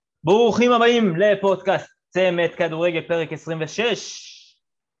ברוכים הבאים לפודקאסט צמד כדורגל פרק 26,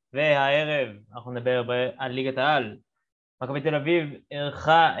 והערב אנחנו נדבר על ליגת העל. מכבי תל אביב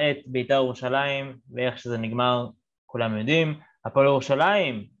ערכה את בית"ר ירושלים, ואיך שזה נגמר כולם יודעים. הפועל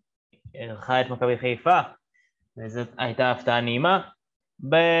ירושלים ערכה את מכבי חיפה, וזאת הייתה הפתעה נעימה.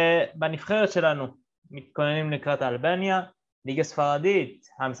 בנבחרת שלנו מתכוננים לקראת אלבניה, ליגה ספרדית,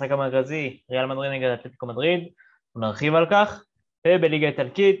 המשחק המרכזי ריאל מדריד נגד אתלטיקו מדריד, ונרחיב על כך. ובליגה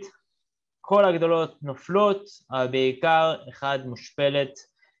איטלקית כל הגדולות נופלות, אבל בעיקר אחד מושפלת,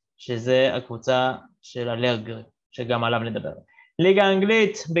 שזה הקבוצה של הלרגר, שגם עליו נדבר. ליגה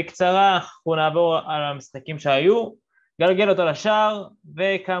אנגלית, בקצרה, אנחנו נעבור על המשחקים שהיו, גלגל אותו לשער,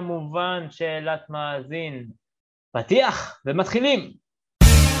 וכמובן שאלת מאזין, פתיח ומתחילים.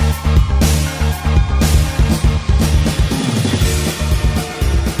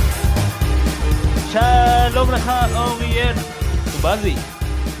 שלום לך אוריאל סובזי.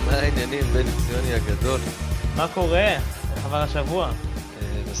 מה העניינים בן ציוני הגדול? מה קורה? איך עבר השבוע?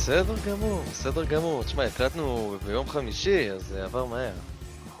 בסדר גמור. תשמע, הקלטנו ביום חמישי, אז זה עבר מהר.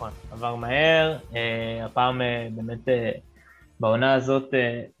 נכון, עבר מהר. הפעם באמת בעונה הזאת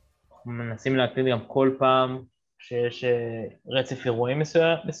אנחנו מנסים להקליט גם כל פעם שיש רצף אירועים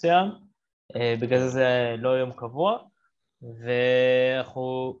מסוים. בגלל זה לא יום קבוע,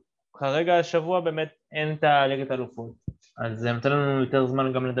 ואנחנו כרגע השבוע באמת אין את הליגת האלופות, אז זה נותן לנו יותר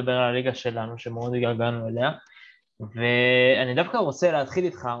זמן גם לדבר על הליגה שלנו שמאוד הגענו אליה. ואני דווקא רוצה להתחיל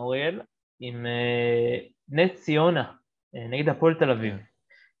איתך אוריאל עם נס ציונה נגד הפועל תל אביב,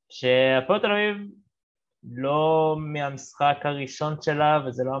 שהפועל תל אביב לא מהמשחק הראשון שלה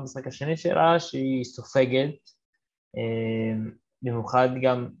וזה לא המשחק השני שלה שהיא סופגת, במיוחד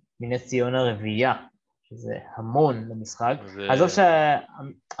גם מנס ציונה רביעייה, שזה המון למשחק. עזוב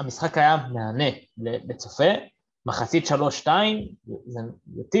שהמשחק היה מענה לצופה, מחצית 3-2,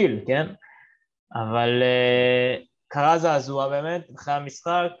 זה טיל, כן? אבל קרה זעזוע באמת, אחרי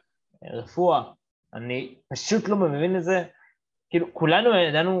המשחק, רפואה. אני פשוט לא מבין את זה. כאילו, כולנו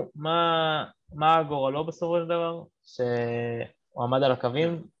ידענו מה הגורלו בסופו של דבר, שהוא עמד על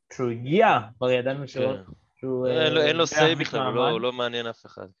הקווים, כשהוא הגיע, כבר ידענו שהוא... אין לו סי בכלל, הוא לא מעניין אף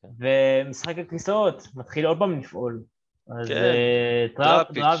אחד. ומשחק הכיסאות מתחיל עוד פעם לפעול. אז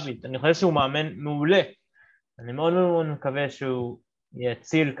טראפיץ', אני חושב שהוא מאמן מעולה. אני מאוד מאוד מקווה שהוא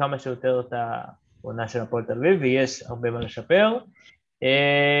יציל כמה שיותר את העונה של הפועל תל אביב, ויש הרבה מה לשפר.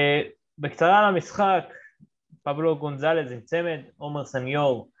 בקצרה על המשחק, פבלו גונזלז עם צמד, עומר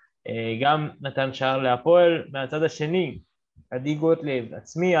סניור גם נתן שער להפועל. מהצד השני, עדי גוטליב,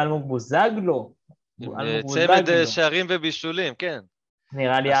 עצמי, אלמוג בוזגלו. צמד שערים ובישולים, כן.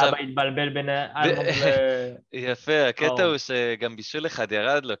 נראה לי אבא התבלבל בין אלמוג יפה, הקטע הוא שגם בישול אחד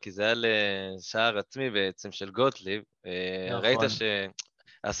ירד לו, כי זה היה לשער עצמי בעצם של גוטליב. ראית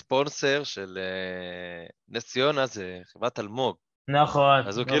שהספונסר של נס ציונה זה חברת אלמוג. נכון.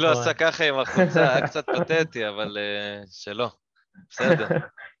 אז הוא כאילו עשה ככה עם החולצה, היה קצת פתטי, אבל שלא. בסדר.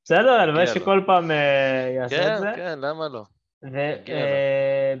 בסדר, הלוואי שכל פעם יעשה את זה. כן, למה לא?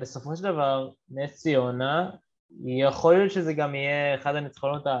 ובסופו של דבר, נס ציונה, יכול להיות שזה גם יהיה אחד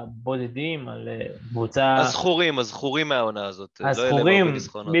הניצחונות הבודדים על קבוצה... הזכורים מהעונה הזאת. הזכורים,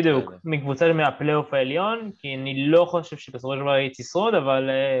 בדיוק, מקבוצה מהפלייאוף העליון, כי אני לא חושב שבסופו של דבר היא תשרוד, אבל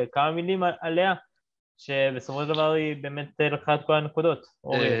כמה מילים עליה, שבסופו של דבר היא באמת לקחה את כל הנקודות.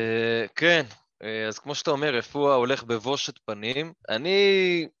 כן, אז כמו שאתה אומר, רפואה הולך בבושת פנים.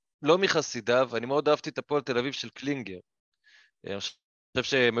 אני לא מחסידיו, אני מאוד אהבתי את הפועל תל אביב של קלינגר. אני חושב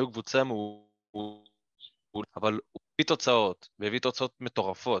שהם היו קבוצה אבל הוא הביא תוצאות, והביא תוצאות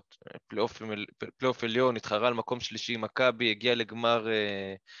מטורפות. פלייאוף עליון, התחרה על מקום שלישי עם מכבי, הגיע לגמר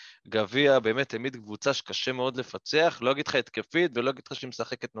גביע, באמת העמיד קבוצה שקשה מאוד לפצח, לא אגיד לך התקפית ולא אגיד לך שהיא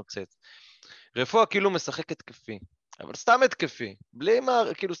משחקת נוצץ. רפואה כאילו משחק התקפי, אבל סתם התקפי, בלי מה,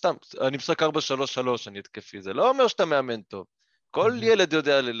 כאילו סתם, אני משחק 4-3-3, אני התקפי, זה לא אומר שאתה מאמן טוב. כל ילד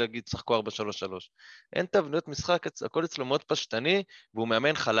יודע להגיד, שחקו 4-3-3. אין תבניות משחק, הכל אצלו מאוד פשטני, והוא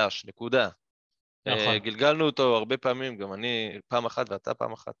מאמן חלש, נקודה. גלגלנו אותו הרבה פעמים, גם אני פעם אחת ואתה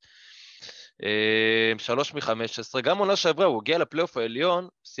פעם אחת. 3-15, גם עונה שעברה, הוא הגיע לפלייאוף העליון,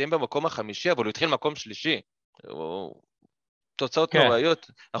 סיים במקום החמישי, אבל הוא התחיל מקום שלישי. תוצאות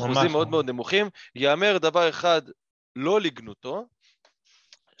נוראיות, אחוזים מאוד מאוד נמוכים. יאמר דבר אחד, לא לגנותו,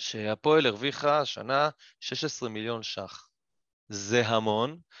 שהפועל הרוויחה השנה 16 מיליון ש"ח. זה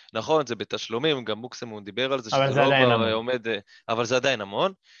המון, נכון, זה בתשלומים, גם מוקסמון דיבר על זה, שזה לא עומד, אבל זה עדיין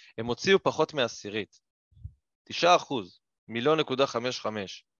המון. הם הוציאו פחות מעשירית, 9%, 1.55 מיליון.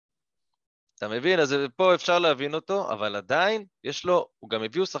 אתה מבין? אז פה אפשר להבין אותו, אבל עדיין יש לו, הוא גם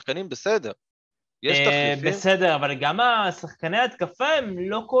הביאו שחקנים בסדר. יש תחליפים? בסדר, אבל גם השחקני ההתקפה הם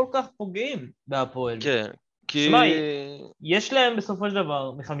לא כל כך פוגעים בהפועל. כן, כי... שמע, יש להם בסופו של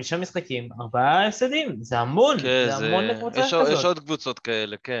דבר מ5 משחקים, 4 הפסדים, זה המון, כן, זה המון לקבוצה יש כזאת. עוד קבוצות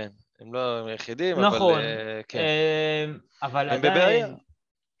כאלה, כן. הם לא היחידים, אבל נכון, כן. אבל הם בבעיה. עדיין,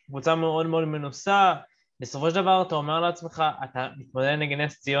 קבוצה מאוד מאוד מנוסה, בסופו של דבר אתה אומר לעצמך, אתה מתמודד נגד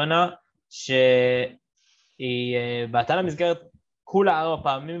נס ציונה, שהיא בעטה למסגרת כולה 4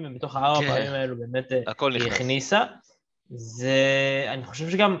 פעמים, ומתוך 4 פעמים האלו באמת היא הכניסה. אני חושב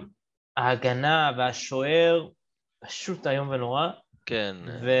שגם ההגנה והשוער פשוט היום ונורא. כן,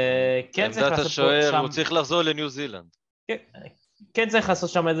 וכן צריך עמדת לעשות השוער, שם... הוא צריך לחזור לניו זילנד. כן צריך לעשות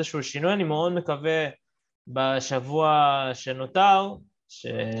שם איזשהו שינוי, אני מאוד מקווה בשבוע שנותר,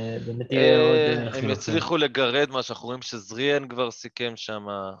 שבאמת יהיה עוד חילופים. הם יצליחו לגרד מה שאנחנו רואים שזריאן כבר סיכם שם,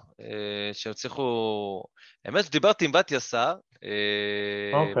 שיצליחו... האמת שדיברתי עם בת יסר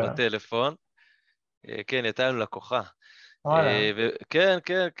בטלפון, כן, הייתה לנו לקוחה. כן,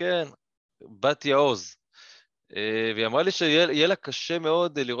 כן, כן, בת יעוז. והיא אמרה לי שיהיה לה קשה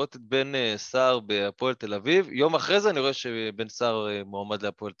מאוד לראות את בן סער בהפועל תל אביב. יום אחרי זה אני רואה שבן סער מועמד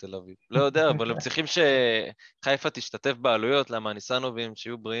להפועל תל אביב. לא יודע, אבל הם צריכים שחיפה תשתתף בעלויות, למה הניסנובים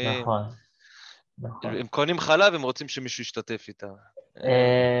שיהיו בריאים. נכון. הם קונים חלב, הם רוצים שמישהו ישתתף איתה.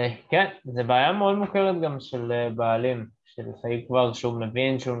 כן, זה בעיה מאוד מוכרת גם של בעלים, שלפעמים כבר שהוא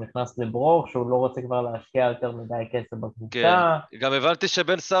מבין שהוא נכנס לברוך, שהוא לא רוצה כבר להשקיע יותר מדי כסף בקבוצה. כן, גם הבנתי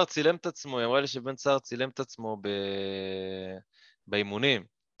שבן סער צילם את עצמו, היא אמרה לי שבן סער צילם את עצמו באימונים,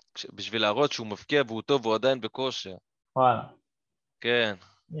 בשביל להראות שהוא מבקיע והוא טוב והוא עדיין בכושר. וואלה. כן.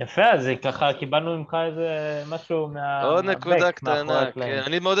 יפה, אז ככה קיבלנו ממך איזה משהו עוד נקודה מהבק, מאחורי קטנה, הקלעים. כן,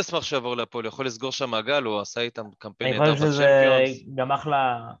 אני מאוד אשמח שיעבור להפועל, יכול לסגור שם מעגל, הוא עשה איתם קמפיין אני נהדר חושב שזה בצ'מפיונס. גם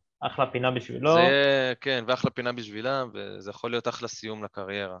אחלה פינה בשבילו. זה יהיה, כן, ואחלה פינה בשבילם, וזה יכול להיות אחלה סיום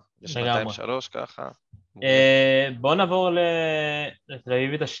לקריירה. יש 203 ככה. בואו נעבור לתל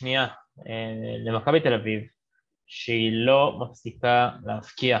אביבית השנייה, למכבי תל אביב, שהיא לא מפסיקה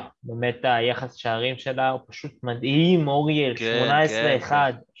להפקיע. באמת היחס שערים שלה הוא פשוט מדהים, אוריאל, 18-1,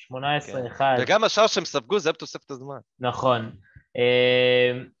 18-1. וגם השער שהם ספגו, זה בתוספת הזמן. נכון.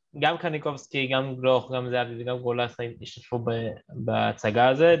 גם קניקובסקי, גם גלוך, גם זהבי וגם גולסה השתתפו בהצגה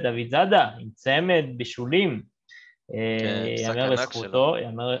הזה. דוד זאדה עם צמד, בישולים, יאמר לזכותו,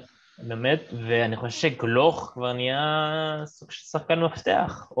 באמת, ואני חושב שגלוך כבר נהיה סוג של שחקן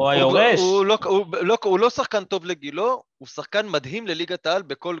מפתח, או היורש. הוא לא שחקן טוב לגילו, הוא שחקן מדהים לליגת העל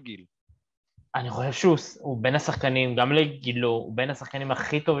בכל גיל. אני חושב שהוא בין השחקנים, גם לגילו, הוא בין השחקנים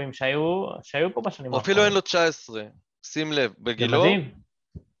הכי טובים שהיו פה בשנים האחרונות. אפילו אין לו 19, שים לב, בגילו. זה מדהים.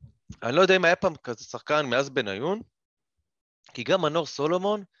 אני לא יודע אם היה פעם כזה שחקן מאז בניון, כי גם מנור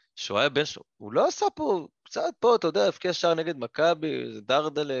סולומון, שהוא היה בן שלו, הוא לא עשה פה, קצת פה, אתה יודע, הפקיע שער נגד מכבי, זה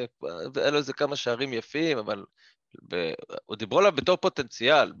דרדלה, היה לו איזה כמה שערים יפים, אבל הוא דיברו עליו בתור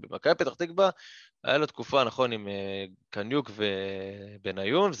פוטנציאל, במכבי פתח תקווה, היה לו תקופה, נכון, עם קניוק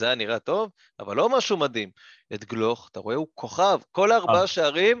ובניון, זה היה נראה טוב, אבל לא משהו מדהים. את גלוך, אתה רואה, הוא כוכב, כל 4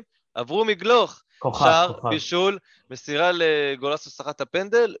 שערים עברו מגלוך. שער, בישול, מסירה לגולסו שחת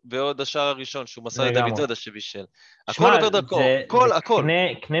הפנדל, ועוד השער הראשון, שהוא מסר לדוד זאדה שבישל. הכל עובר דרכו, הכל.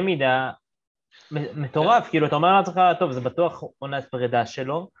 קנה מידה מטורף, כאילו אתה אומר לעצמך, טוב, זה בטוח עונת פרידה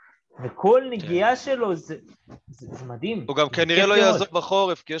שלו, וכל נגיעה שלו זה מדהים. הוא גם כנראה לא יעזוב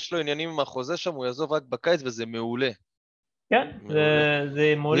בחורף, כי יש לו עניינים עם החוזה שם, הוא יעזוב רק בקיץ, וזה מעולה. כן,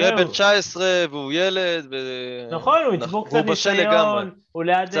 זה מעולה. הוא יהיה בן 19 והוא ילד, נכון, הוא יצבור קצת ניסיון, הוא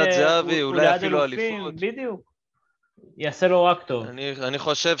ליד קצת זהבי, אולי אפילו אליפות. בדיוק, יעשה לו רק טוב. אני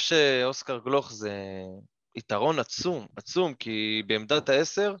חושב שאוסקר גלוך זה יתרון עצום, עצום, כי בעמדת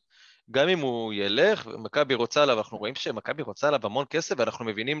ה10, גם אם הוא ילך, מכבי רוצה עליו, אנחנו רואים שמכבי רוצה עליו המון כסף, ואנחנו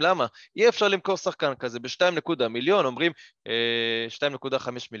מבינים למה. אי אפשר למכור שחקן כזה ב2.1 מיליון, אומרים 2.5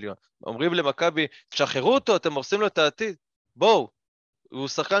 מיליון. אומרים למכבי, תשחררו אותו, אתם עושים לו את העתיד. בואו, הוא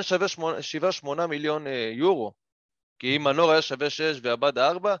שחקן שווה 7-8 מיליון יורו, כי אם מנור היה שווה 6 ועבד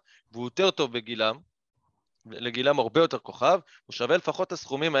 4, והוא יותר טוב בגילם, לגילם הרבה יותר כוכב, הוא שווה לפחות את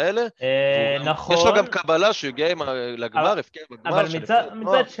הסכומים האלה, נכון. יש לו גם קבלה שהוא הגיע לגמר, אבל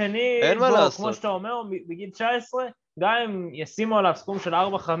מצד שני, כמו שאתה אומר, בגיל 19, גם אם ישימו עליו סכום של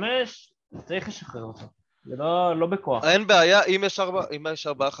 4-5, צריך לשחרר אותו. זה לא בכוח. אין בעיה, אם יש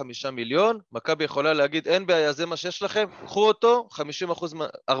 4-5 מיליון, מכבי יכולה להגיד, אין בעיה, זה מה שיש לכם, קחו אותו,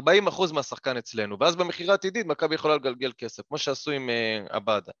 40% מהשחקן אצלנו, ואז במחירה העתידית, מכבי יכולה לגלגל כסף, כמו שעשו עם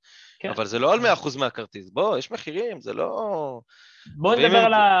עבדה. אבל זה לא על 100% מהכרטיס, בוא, יש מחירים, זה לא... בואו נדבר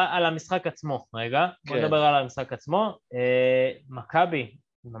על המשחק עצמו, רגע, בואו נדבר על המשחק עצמו. מכבי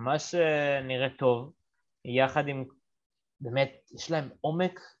ממש נראה טוב, יחד עם, באמת, יש להם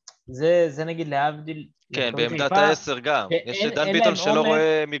עומק זה נגיד להבדיל. כן, למכבי בעמדת חיפה, ה-10 גם. יש דן אין ביטון להם שלא עומק,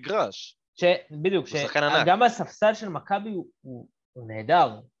 רואה מגרש. בדיוק, הוא שחקן ענק. שגם הספסל של מכבי הוא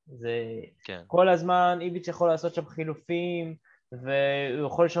נהדר. זה כן. כל הזמן איביץ' יכול לעשות שם חילופים, והוא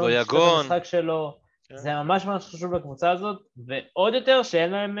יכול לשנות את שיטת ויגון. המשחק שלו. כן. זה ממש ממש חשוב לקבוצה הזאת, ועוד יותר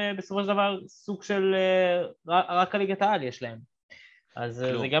שאין להם בסופו של דבר סוג של רק הליגת העל יש להם. אז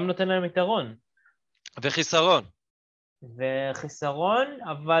זה גם נותן להם יתרון. וחיסרון. וחיסרון,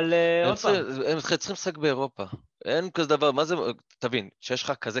 אבל עוד פעם. הם צריכים לשחק באירופה. אין כזה דבר, מה זה, תבין, שיש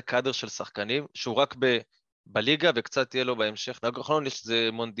לך כזה קאדר של שחקנים, שהוא רק בליגה וקצת תהיה לו בהמשך. נכון, יש זה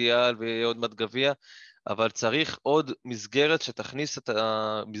מונדיאל ועוד מעט גביע, אבל צריך עוד מסגרת שתכניס את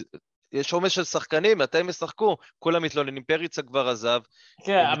יש עומס של שחקנים, מתי הם ישחקו? כולם מתלוננים, פריצה כבר עזב,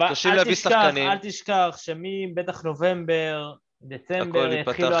 כן, הם אבל מתקשים להביא שחקנים. אל תשכח שמבטח נובמבר, דצמבר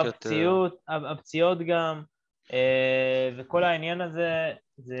יתחילו הפציעות גם, וכל העניין הזה,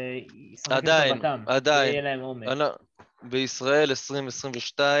 זה ישחק לטובתם, ויהיה להם עומק. בישראל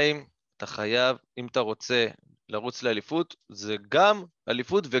 2022, אתה חייב, אם אתה רוצה לרוץ לאליפות, זה גם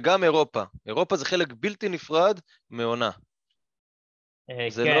אליפות וגם אירופה. אירופה זה חלק בלתי נפרד מעונה.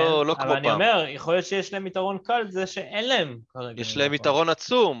 זה כן, לא כמו אבל אני פעם. אומר, יכול להיות שיש להם יתרון קל, זה שאין להם כרגע. יש להם יתרון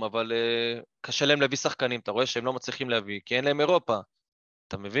עצום, אבל קשה להם להביא שחקנים, אתה רואה שהם לא מצליחים להביא, כי אין להם אירופה.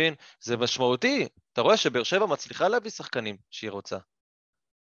 אתה מבין? זה משמעותי. אתה רואה שבאר שבע מצליחה להביא שחקנים שהיא רוצה.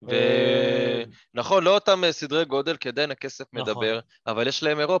 ונכון, לא אותם סדרי גודל, כי עדיין הכסף מדבר, אבל יש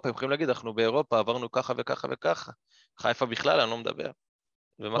להם אירופה, הם יכולים להגיד, אנחנו באירופה, עברנו ככה וככה וככה. חיפה בכלל, אני לא מדבר.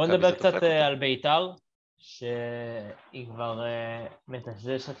 בוא נדבר קצת על ביתר, שהיא כבר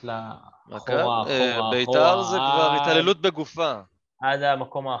מתשדשת לאחורה, ביתר זה כבר התעללות בגופה. עד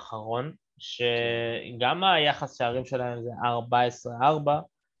המקום האחרון, שגם היחס שערים שלהם זה 14-4,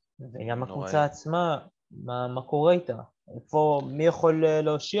 וגם הקבוצה עצמה, מה קורה איתה? מי יכול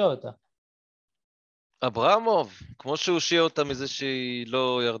להושיע אותה? אברמוב, כמו שהוא הושיע אותה מזה שהיא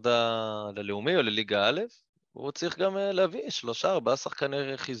לא ירדה ללאומי או לליגה א', הוא צריך גם להביא 3-4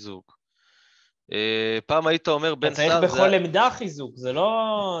 שחקני חיזוק. פעם היית אומר בן סער... אתה צריך בכל עמדה חיזוק, זה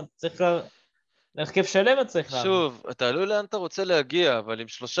לא... צריך להרכב שלם את צריך להביא. שוב, אתה עלול לאן אתה רוצה להגיע, אבל עם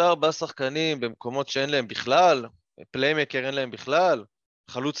 3-4 שחקנים במקומות שאין להם בכלל, פליימקר אין להם בכלל,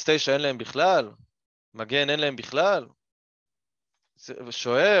 חלוץ 9 אין להם בכלל, מגן אין להם בכלל,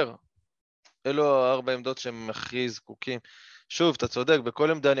 שוער, אלו 4 עמדות שהם הכי זקוקים. שוב, אתה צודק,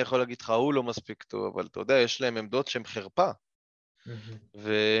 בכל עמדה אני יכול להגיד לך, הוא לא מספיק טוב, אבל אתה יודע, יש להם עמדות שהן חרפה.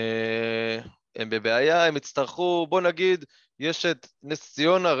 והם בבעיה, הם יצטרכו, בוא נגיד, יש את נס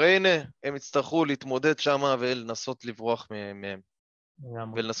ציונה, ריינה, הם יצטרכו להתמודד שם ולנסות לברוח מהם.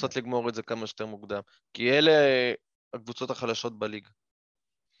 ולנסות לגמור את זה כמה שיותר מוקדם. כי אלה הקבוצות החלשות בליגה.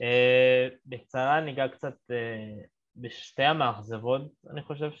 בקצרה ניגע קצת בשתי המאכזבות, אני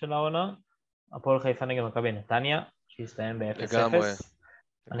חושב, של העונה. הפועל חיפה נגד מכבי נתניה, שהסתיים ב-0-0.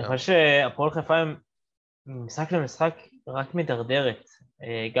 אני חושב שהפועל חיפה הם משחק למשחק רק מדרדרת.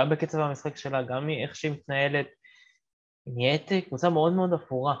 גם בקצב המשחק שלה, גם מאיך שהיא מתנהלת. נהיית קבוצה מאוד מאוד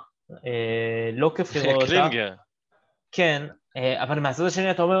אפורה. לא כיף לראות אותה. קלינגר. כן, אבל מהצד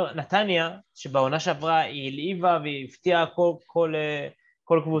השני אתה אומר, נתניה, שבעונה שעברה היא הלהיבה והיא הפתיעה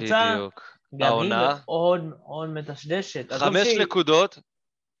כל קבוצה, בדיוק. גם היא מאוד מאוד מדשדשת. 5 נקודות,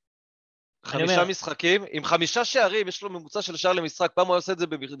 5 משחקים, עם 5 שערים, יש לו ממוצע של שער למשחק, פעם הוא עושה את זה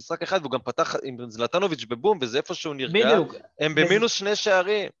במשחק אחד, והוא גם פתח עם זלטנוביץ' בבום, וזה איפה שהוא נרגע, בדיוק. הם במינוס 2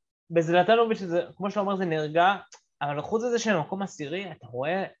 שערים. בזלטנוביץ', כמו שאומר, זה נרגע, אבל חוץ לזה של המקום עשירי, אתה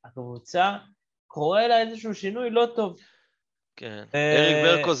רואה, הקבוצה קורא לה איזשהו שינוי לא טוב. כן, אריק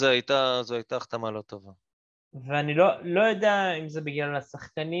ברקו זו הייתה החתמה לא טובה. ואני לא יודע אם זה בגלל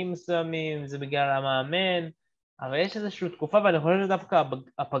השחקנים מסוימים, אם זה בגלל המאמן, אבל יש איזושהי תקופה, ואני חושב שדווקא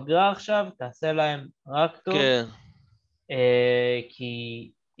הפגרה עכשיו תעשה להם רק טוב, כן.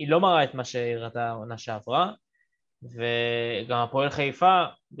 כי היא לא מראה את מה שהראתה העונה שעברה, וגם הפועל חיפה,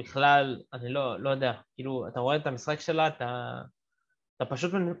 בכלל, אני לא יודע, כאילו, אתה רואה את המשחק שלה, אתה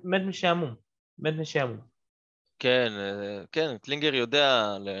פשוט מת משעמום, מת משעמום. כן, כן, קלינגר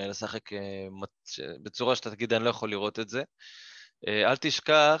יודע לשחק בצורה שאתה תגיד, אני לא יכול לראות את זה. אל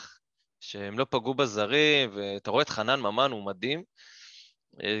תשכח שהם לא פגעו בזרים, ואתה רואה את חנן ממן, הוא מדהים.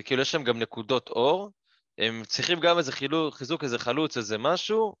 כאילו יש להם גם נקודות אור. הם צריכים גם איזה חיזוק, איזה חלוץ, איזה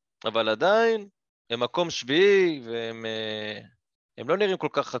משהו, אבל עדיין הם מקום שביעי, והם לא נראים כל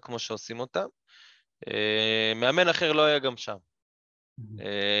כך כמו שעושים אותם. מאמן אחר לא היה גם שם.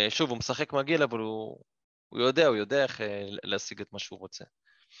 שוב, הוא משחק מגיל, אבל הוא יודע איך להשיג את מה שהוא רוצה.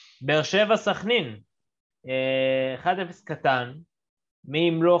 באר שבע סכנין, 1-0 קטן, מי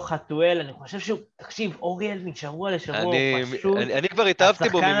אם לא חטואל, אני חושב שהוא, תקשיב, אוריאל משבוע לשבוע, פשוט, אני כבר התאהבתי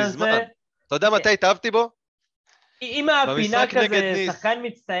בו השחקן ממזמן. הזה, אתה יודע מתי התאהבתי בו? אם הפינה במשחק נגד כזה, ניס. שחקן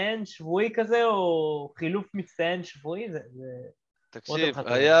מצטיין שבועי כזה, או חילוף מצטיין שבועי, זה רותם תקשיב,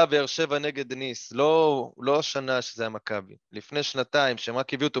 חטואל. היה באר שבע נגד ניס, לא השנה שזה היה מכבי, לפני שנתיים, שהם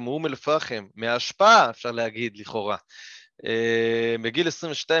רק הביאו אותו מאום אל-פחם, מההשפעה, אפשר להגיד, לכאורה. בגיל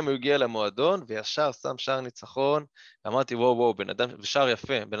 22 הוא הגיע למועדון, וישר שם שער ניצחון, אמרתי, וואו, בן אדם, ושער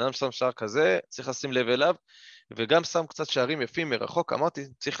יפה, בן אדם שם שער כזה, צריך לשים לב אליו, וגם שם קצת שערים יפים מרחוק, אמרתי,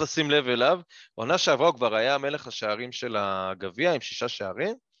 צריך לשים לב אליו, עונה שעברה הוא כבר היה מלך השערים של הגביע, עם 6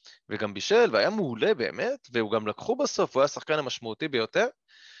 שערים, וגם בישל, והיה מעולה באמת, והוא גם לקחו בסוף, הוא היה השחקן המשמעותי ביותר,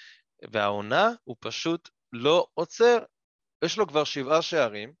 והעונה הוא פשוט לא עוצר, יש לו כבר 7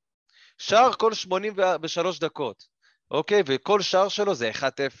 שערים, שער כל 83 דקות, אוקיי? וכל שער שלו זה 1-0,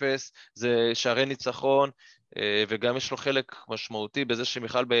 זה שערי ניצחון, וגם יש לו חלק משמעותי בזה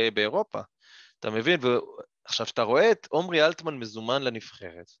שמיכל באירופה, אתה מבין? ועכשיו שאתה רואה את עומרי אלטמן מזומן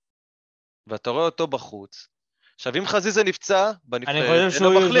לנבחרת, ואתה רואה אותו בחוץ, עכשיו אם חזיזה נפצע אני בנבחרת, חושב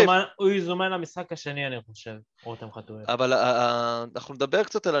אין לו מחליף. שהוא יזומן למשחק השני, אני חושב, רותם חטואל. אבל אנחנו נדבר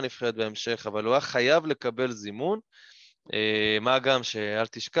קצת על הנבחרת בהמשך, אבל הוא היה חייב לקבל זימון, מה גם שאל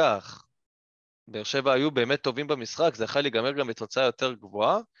תשכח, באר שבע היו באמת טובים במשחק, זה יכול להיגמר גם בתוצאה יותר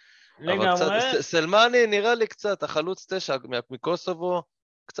גבוהה, אבל קצת, לגמרי. סלמני נראה לי קצת, החלוץ 9 מקוסובו,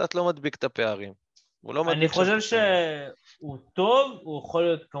 קצת לא מדביק את הפערים. הוא לא אני מדביק שם את חושב הפערים. שהוא טוב, הוא יכול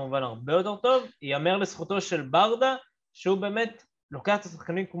להיות כמובן הרבה יותר טוב, ייאמר לזכותו של ברדה, שהוא באמת לוקח את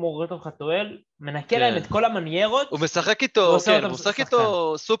השחקנים כמו רותם חטואל, מנקה להם את כל המניירות, הוא משחק איתו, ועושה כן, אותם הוא משחק שחקן.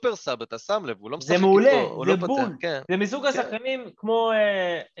 איתו סופר סאב, אתה שם לב, הוא לא זה משחק מעולה, איתו, הוא זה לא פותח, בול, כן. זה מסוג השחקנים כמו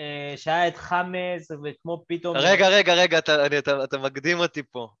שהיה את חמאס וכמו פתאום... רגע, אתה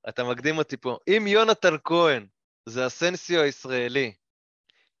מקדים אותי פה. אם יונתן כהן זה הסנסיו הישראלי,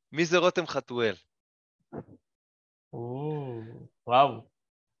 מי זה רותם חטואל? וואו.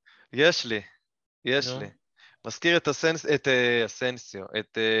 יש לי. מזכיר את הסנסיו,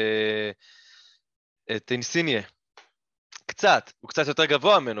 את אינסיניה. קצת, הוא קצת יותר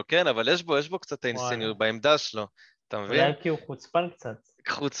גבוה ממנו, כן? אבל יש בו קצת האינסיניה בעמדה שלו, אתה מבין? אולי כי הוא חוצפן קצת.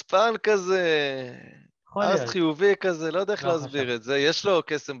 חוצפן כזה, אז חיובי כזה, לא יודע איך לא להסביר את זה, יש לו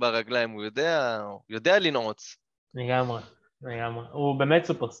קסם ברגליים, הוא יודע לנעוץ. לגמרי. הוא באמת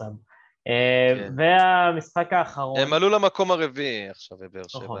סופר סאב. כן. והמשחק האחרון... הם עלו למקום הרביעי עכשיו בבאר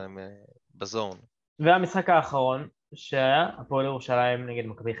שבע, נכון. הם בזון. והמשחק האחרון שהיה, הפועל ירושלים נגד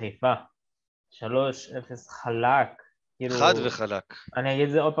מכבי חיפה. 3-0 חלק. חד וחלק. אני אגיד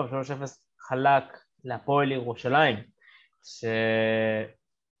את זה עוד פעם, 3-0 חלק להפועל ירושלים.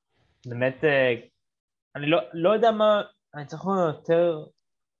 שבאמת, אני לא יודע מה הניצחון היותר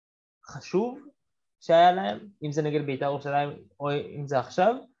חשוב שהיה להם, אם זה נגד בית"ר ירושלים או אם זה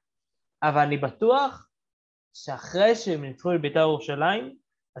עכשיו, אבל אני בטוח שאחרי שהם ניצחו את בית"ר ירושלים,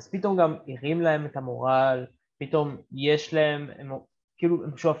 אז פתאום גם הרים להם את המורל, פתאום יש להם,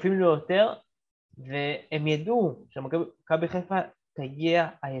 הם שואפים לו יותר, והם ידעו שמכבי חיפה תגיע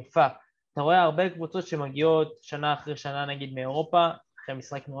עייפה. אתה רואה הרבה קבוצות שמגיעות שנה אחרי שנה נגיד מאירופה, אחרי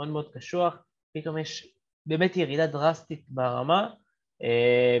משחק מאוד מאוד קשוח, פתאום יש באמת ירידה דרסטית ברמה,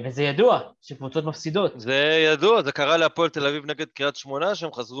 וזה ידוע שקבוצות מפסידות. זה ידוע, זה קרה להפועל תל אביב נגד קריית שמונה,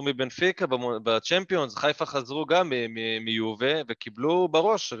 שהם חזרו מבנפיקה בצ'מפיונס, חיפה חזרו גם מיובה, וקיבלו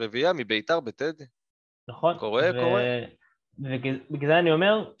בראש רביעייה מביתר בטדי. נכון. קורה. ובגלל זה אני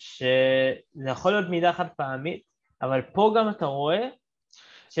אומר שזה יכול להיות מידה חד פעמית, אבל פה גם אתה רואה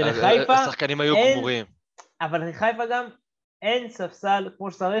שלחיפה השחקנים היו גמורים. אבל לחיפה גם אין ספסל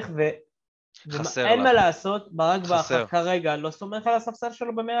כמו שצריך, חסר ואין לה. מה לעשות, ברק בכר כרגע לא סומך על הספסל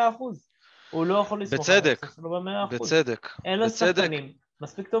שלו ב100%. הוא לא יכול לסמוך על הספסל שלו ב100%. בצדק. אין לו שחקנים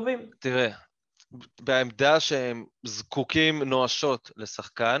מספיק טובים. תראה, בעמדה שהם זקוקים נואשות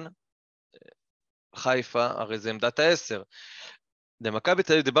לשחקן, חיפה, הרי זה עמדת 10. למכבי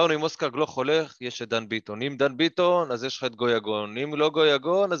תל אביב, דיברנו עם אוסקר גלוך הולך, יש את דן ביטון. אם דן ביטון, אז יש לך את גויגון. אם לא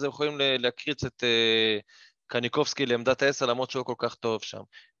גויגון, אז הם יכולים להקריץ את קניקובסקי לעמדת 10, למרות שהוא כל כך טוב שם.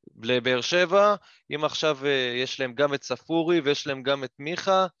 לבאר שבע, אם עכשיו יש להם גם את ספורי, ויש להם גם את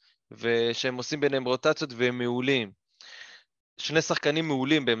מיכה, ושהם עושים ביניהם רוטציות והם מעולים. 2 שחקנים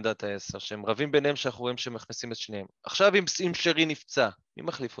מעולים בעמדת 10, שהם רבים ביניהם שאנחנו רואים שהם מכניסים את שניהם. עכשיו אם שרי נפצע, מי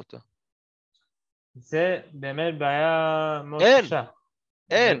מחליף אותו? זה באמת בעיה מאוד קשה.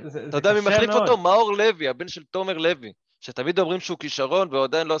 אין. אתה יודע מי מחליף אותו? מאור לוי, הבן של תומר לוי, שתמיד אומרים שהוא כישרון, והוא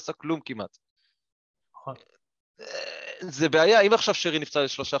עדיין לא עשה כלום כמעט. נכון. זה בעיה, אם עכשיו שרי נפצע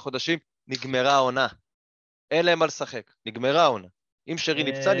ל3 חודשים, נגמרה העונה. אין להם מה לשחק, נגמרה העונה. אם שרי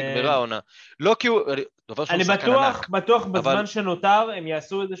נפצע, נגמרה העונה. לא כי הוא... אני בטוח בזמן שנותר, הם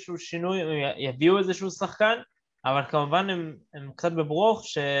יעשו איזשהו שינוי, הם יביאו איזשהו שחקן, אבל כמובן הם קצת בברוך,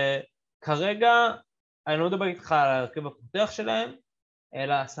 שכרגע, אני לא מדבר איתך על הרכב הפותח שלהם,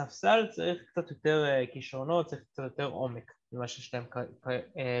 אלא הספסל צריך קצת יותר כישרונות, צריך קצת יותר עומק, ממה שיש להם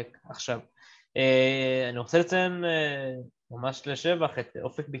עכשיו. אני רוצה לציין ממש לשבח את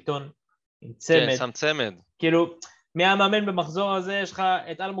אופק ביטון עם צמד. כן, שם צמד. כאילו, מהמאמן במחזור הזה יש לך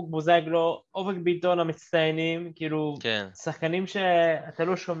את אלמוג בוזגלו, אופק ביטון המצטיינים, כאילו, שחקנים שאתה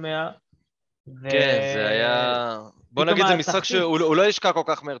לא שומע. כן, זה היה... בוא נגיד, זה משחק שהוא לא ישקע כל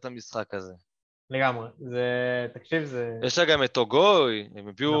כך מהר את המשחק הזה. לגמרי, תקשיב, זה... יש לה גם את אוגוי, הם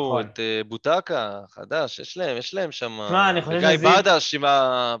הביאו את בוטקה, חדש, יש להם שם... תשמע, אני חושב שזה... גיא בדש עם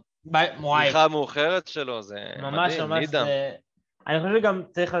הפריחה המאוחרת שלו, זה מדהים, נידם. אני חושב שגם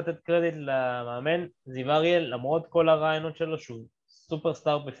צריך לתת קרדיט למאמן, זיו אריאל, למרות כל הרעיונות שלו, שהוא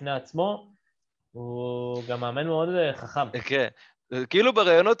סופרסטאר בפני עצמו, הוא גם מאמן מאוד חכם. כן, כאילו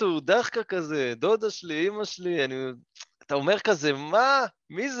ברעיונות הוא דחקה כזה, דודה שלי, אמא שלי, אתה אומר כזה, מה?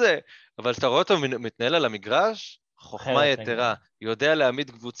 מי זה? אבל אתה רואה אותו מתנהל על המגרש, חוכמה יתרה, יודע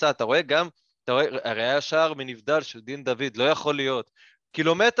להעמיד קבוצה, אתה רואה גם, הרי היה שער מנבדל של דין דוד, לא יכול להיות.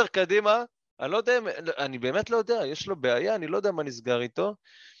 קילומטר קדימה, אני לא יודע, אני באמת לא יודע, יש לו בעיה, אני לא יודע מה נסגר איתו.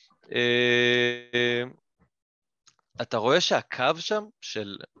 אתה רואה שהקו שם,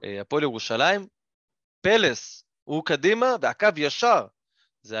 של הפועל ירושלים, פלס, הוא קדימה והקו ישר.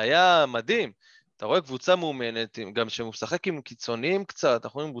 זה היה מדהים. אתה רואה קבוצה מאומנת, גם שהוא משחק עם קיצוניים קצת,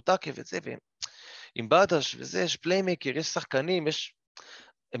 אנחנו רואים בוטקה וזה, עם בדש וזה, יש פליימקר, יש שחקנים,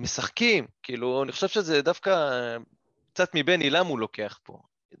 הם משחקים, כאילו, אני חושב שזה דווקא קצת מבין אילם הוא לוקח פה,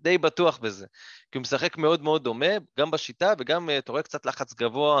 די בטוח בזה, כי הוא משחק מאוד מאוד דומה, גם בשיטה, וגם אתה רואה קצת לחץ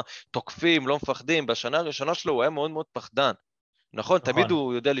גבוה, תוקפים, לא מפחדים, בשנה הראשונה שלו הוא היה מאוד מאוד פחדן, נכון, תמיד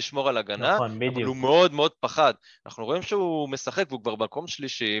הוא יודע לשמור על הגנה, אבל הוא מאוד מאוד פחד. אנחנו רואים שהוא משחק והוא כבר במקום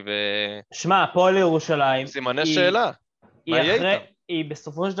שלישי, שמע, הפועל ירושלים... סימני שאלה. מה יהיה איתה? היא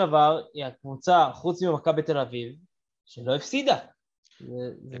בסופו של דבר, היא הקבוצה, חוץ ממכבי בתל אביב, שלא הפסידה.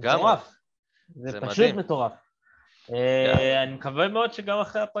 זה מטורף. זה פשוט מטורף. אני מקווה מאוד שגם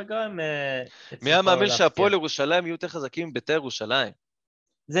אחרי הפגרה הם... מי המאמין שהפועל ירושלים יהיו יותר חזקים בית"ר ירושלים?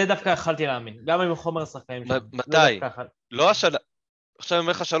 זה דווקא יכלתי להאמין, גם עם חומר השחקנים שם. מתי? לא השנה. עכשיו אני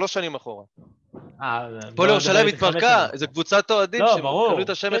אומר לך 3 שנים אחורה. הפועל ירושלים התפרקה, זה קבוצת אוהדים שקנו את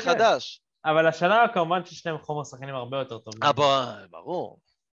השם מחדש. אבל השנה כמובן שיש להם חומר שחקנים הרבה יותר טוב. ברור.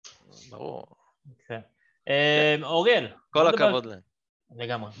 אוריאל. כל הכבוד להם.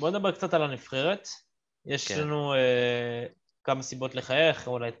 לגמרי. בוא נדבר קצת על הנבחרת. יש לנו כמה סיבות לחייך,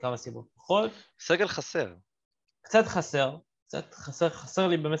 אולי כמה סיבות פחות. סגל חסר. קצת חסר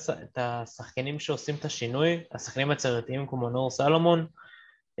לי באמת את השחקנים שעושים את השינוי, השחקנים הצעירתיים כמו נור סלומון,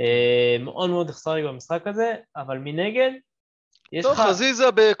 מאוד מאוד חסר לי במשחק הזה, אבל מנגד, יש לך... טוב,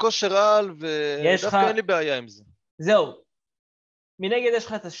 חזיזה בכושר על, ודווקא אין לי בעיה עם זה. זהו, מנגד יש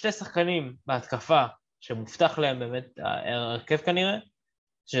לך את 2 שחקנים בהתקפה, שמובטח להם באמת ההרכב כנראה,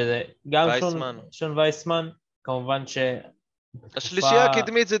 שזה גם שון וייסמן, כמובן ש... השלישייה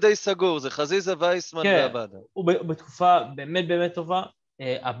הקדמית זה די סגור, זה חזיזה, וייסמן והבאדה. הוא בתקופה באמת באמת טובה,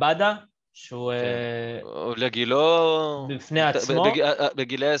 הבאדה, שהוא... לגילו... בפני עצמו.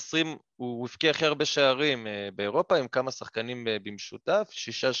 בגילי 20 הוא הפקיע הכי הרבה שערים באירופה, עם כמה שחקנים במשותף,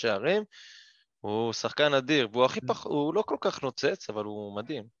 6 שערים, הוא שחקן אדיר, והוא לא כל כך נוצץ, אבל הוא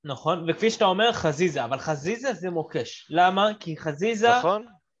מדהים. נכון, וכפי שאתה אומר, חזיזה, אבל חזיזה זה מוקש. למה? כי חזיזה... נכון.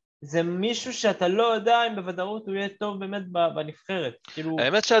 זה מישהו שאתה לא יודע אם בוודאות הוא יהיה טוב באמת בנבחרת.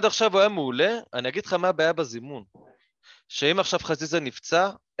 האמת שעד עכשיו הוא היה מעולה, אני אגיד לך מה הבעיה בזימון. שאם עכשיו חזיזה נפצע,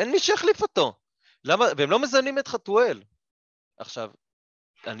 אין מי שיחליף אותו. למה? והם לא מזנים את חטואל. עכשיו,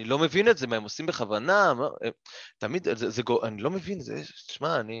 אני לא מבין את זה, מה הם עושים בכוונה, תמיד, אני לא מבין את זה,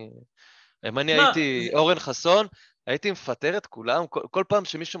 תשמע, אם אני הייתי אורן חסון, הייתי מפטר את כולם, כל פעם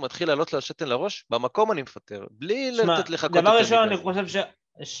שמישהו מתחיל לעלות לשתן לראש, במקום אני מפטר, בלי לתת לחכות את דבר ראשון, אני חושב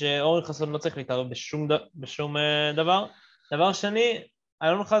שאורן חסון לא צריך להתערב בשום דבר. דבר שני,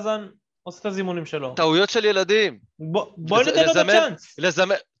 אלון חזן עושה את הזימונים שלו. טעויות של ילדים. בוא ניתן לו את הצ'אנס.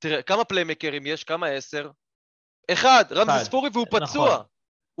 תראה, כמה פליימקרים יש, כמה 10? 1, רמזי ספורי, והוא פצוע.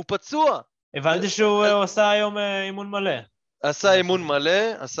 הוא פצוע. הבנתי שהוא עשה היום אימון מלא. עשה אימון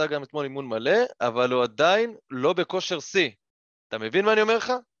מלא, עשה גם אתמול אימון מלא, אבל הוא עדיין לא בכושר C. אתה מבין מה אני אומר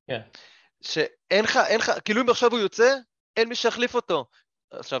לך? כן. שאין לך, כאילו אם עכשיו הוא יוצא, אין מי שיחליף אותו.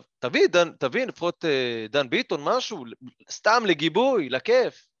 עכשיו, תביא לפחות דן ביטון, משהו, סתם לגיבוי,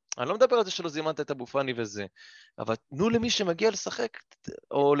 לכיף. אני לא מדבר על זה שלא זימנת את אבו פאני וזה, אבל תנו למי שמגיע לשחק,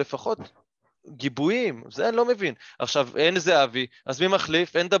 או לפחות גיבויים, זה אני לא מבין. עכשיו, אין זהבי, אז מי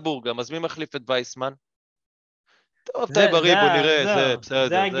מחליף? אין דבור גם, אז מי מחליף את וייסמן? טוב, די בריא, בוא נראה, זה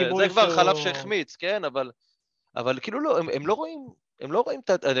בסדר, זה כבר חלב שהחמיץ, כן, אבל כאילו לא, הם לא רואים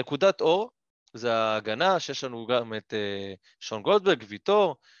את הנקודת אור, זה ההגנה שיש לנו גם את שון גולדברג,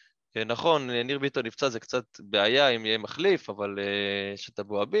 ויטור, נכון, ניר ביטון נפצע, זה קצת בעיה אם יהיה מחליף, אבל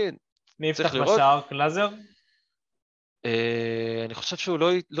שתבוא הבין, מי יפתח בשער, קלאזר? אני חושב שהוא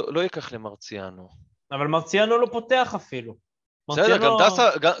לא ייקח למרציאנו. אבל מרציאנו לא פותח אפילו. בסדר, גם דסה,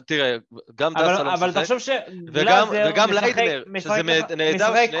 תראה, גם דסה לא משחק. אבל תחשוב שגלאזר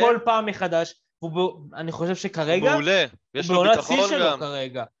משחק כל פעם מחדש, אני חושב שכרגע, הוא בעונת שיא שלו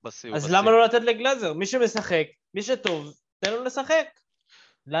כרגע. אז למה לא לתת לגלאזר? מי שמשחק, מי שטוב, תן לו לשחק.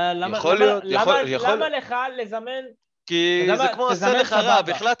 למה לך לזמן... כי זה כמו עשה לך רע,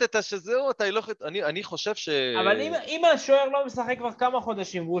 והחלטת שזהו, אני חושב ש... אבל אם השוער לא משחק כבר כמה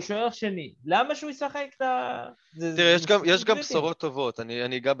חודשים, והוא שוער שני, למה שהוא ישחק את ה... תראה, יש גם בשורות טובות,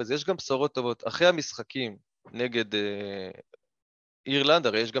 אני אגע בזה, יש גם בשורות טובות. אחרי המשחקים נגד אירלנד,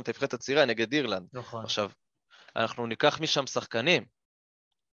 הרי יש גם את הנבחרת הצעירה נגד אירלנד. עכשיו, אנחנו ניקח משם שחקנים,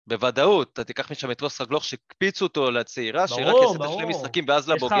 בוודאות, אתה תיקח משם את רוס רגלוך שקפיצו אותו לצעירה, שרק יעשה את שני משחקים ואז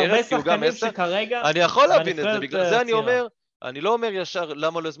לבוגרת, כי הוא גם 10. אני יכול להבין את זה, בגלל זה אני אומר, אני לא אומר ישר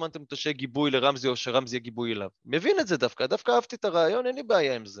למה לא הזמנתם את השי גיבוי לרמזי או שרמזי יהיה גיבוי אליו. מבין את זה דווקא אהבתי את הרעיון, אין לי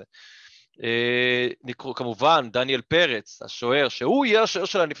בעיה עם זה. כמובן, דניאל פרץ, השוער, שהוא יהיה השוער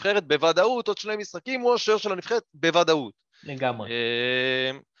של הנבחרת בוודאות, עוד שני משחקים, הוא השוער של הנבחרת בוודאות. לגמרי.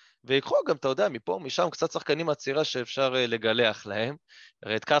 ויקחו גם, אתה יודע, מפה, משם, קצת שחקנים מהצעירה שאפשר לגלח להם.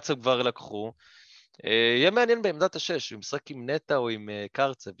 הרי את קרצב כבר לקחו. יהיה מעניין בעמדת השש, אם משחק עם נטע או עם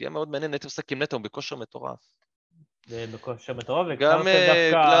קרצב. יהיה מאוד מעניין, נטע משחק עם נטע, הוא בכושר מטורף. זה בכושר מטורף, וקרצב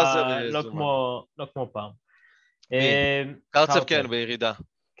דווקא לא כמו פעם. קרצב כן, בירידה.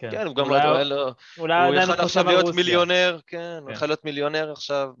 כן, הוא גם לא יודע, הוא יכול עכשיו להיות מיליונר, כן, הוא יכול להיות מיליונר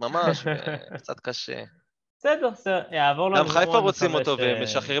עכשיו, ממש, קצת קשה. בסדר, יעבור לנו. גם חיפה רוצים אותו,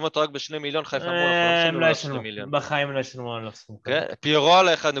 ומשחררים אותו רק ב2 מיליון, חיפה אמרו, אנחנו לא משלמים לו 2 מיליון. בחיים לא ישלמו עליו סכום. פיירו על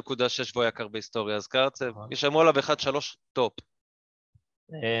 1.6 והוא יקר בהיסטוריה, אז קרצב, ישלמו עליו 1.3 טופ.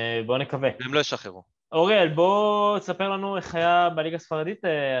 בואו נקווה. והם לא ישחררו. אוריאל, בואו תספר לנו איך היה בליגה הספרדית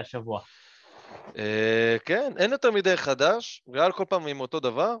השבוע. כן, אין יותר מדי חדש, ריאל כל פעם עם אותו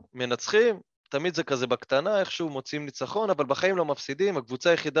דבר, מנצחים, תמיד זה כזה בקטנה, איכשהו מוצאים ניצחון, אבל בחיים לא מפסידים, הקבוצה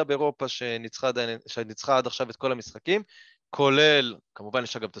היחידה באירופה שניצחה עד עכשיו את כל המשחקים, כולל, כמובן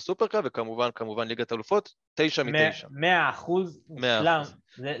יש גם את הסופרקאפ, וכמובן ליגת האלופות, 9 מ-9. 100% מושלם,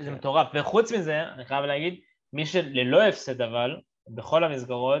 זה מטורף, וחוץ מזה, אני חייב להגיד, מי שללא הפסד אבל, בכל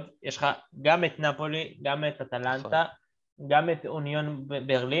המסגרות, יש לך גם את נפולי, גם את אטלנטה, גם את אוניון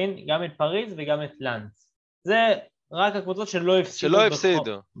ברלין, גם את פריז וגם את לנץ. זה רק הקבוצות שלא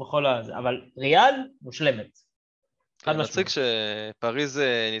הפסידו בכל הזה, אבל ריאל מושלמת. נציג שפריז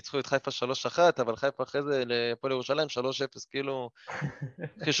ניצחו את חיפה 3-1, אבל חיפה אחרי זה לפועל ירושלים 3-0, כאילו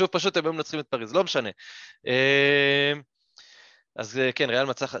חישוב פשוט הם מנצחים את פריז, לא משנה. אז כן, ריאל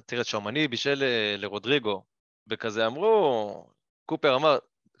מצח, תראה, שומני בישל לרודריגו, וכזה אמרו, קופר אמר,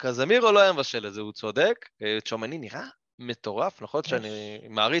 קזמירו לא היה מבשל את זה, הוא צודק, שומני נראה מטורף, נכון שאני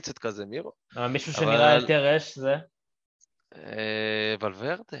מעריץ את קזמירו. אבל מישהו שנראה יותר אש זה?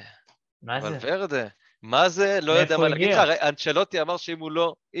 ולוורדה. מה זה? ולוורדה. מה זה? לא יודע מה להגיד לך. אנצ'לוטי אמר שאם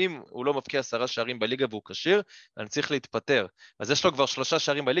הוא לא מבקיע 10 שערים בליגה והוא כשיר, אני צריך להתפטר. אז יש לו כבר 3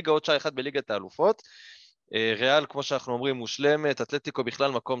 שערים בליגה, עוד שער אחד בליגת האלופות. ריאל, כמו שאנחנו אומרים, מושלמת, אתלטיקו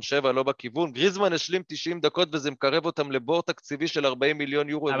בכלל מקום 7, לא בכיוון. גריזמן השלים 90 דקות וזה מקרב אותם לבור תקציבי של 40 מיליון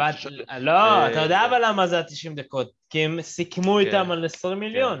יורו. לא, אתה יודע אבל למה זה 90 דקות? כי הם סיכמו איתם על 20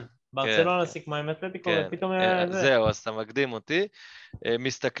 מיליון. ברצלונה סיכמה עם אתלטיקו ופתאום... זהו, אז אתה מקדים אותי.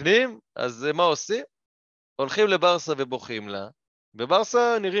 מסתכנים, אז מה עושים? הולכים לברסה ובוכים לה.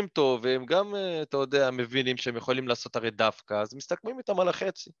 בברסה נראים טוב, והם גם, אתה יודע, מבינים שהם יכולים לעשות הרי דווקא, אז מסתכמים איתם על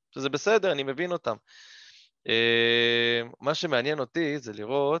החצי. שזה בסדר, אני מבין אותם. מה שמעניין אותי זה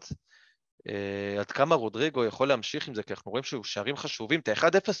לראות עד כמה רודריגו יכול להמשיך עם זה, כי אנחנו רואים שהוא שערים חשובים, את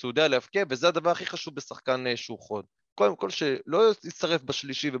ה-1-0 הוא יודע להבקיע, וזה הדבר הכי חשוב בשחקן שהוא חוד. קודם כל שלא יצטרף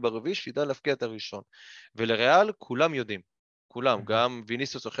בשלישי וברביעי, שידע להבקיע את הראשון. ולריאל כולם יודעים, כולם, גם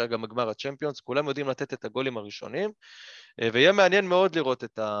ויניסיוס הוכיח גם בגמר הצ'מפיונס, כולם יודעים לתת את הגולים הראשונים, ויהיה מעניין מאוד לראות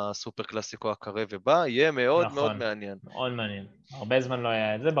את הסופר קלאסיקו הקרב ובא, יהיה מאוד מאוד מעניין. מאוד מעניין, הרבה זמן לא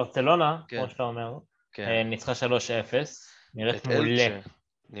היה את זה, ברצלונה, כמו שאתה אומר, ניצחה 3-0, נראית מעולה.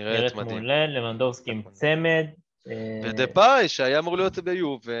 נראית מעולה, למנדובסקי עם צמד. ודפאי, שהיה אמור להיות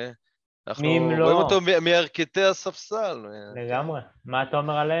ביובה, אנחנו רואים אותו מירכתי הספסל. לגמרי, מה אתה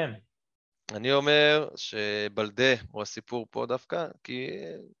אומר עליהם? אני אומר שבלדה הוא הסיפור פה דווקא, כי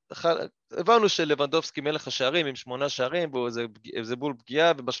הבנו שלבנדובסקי מלך השערים עם 8 שערים, והוא איזה בול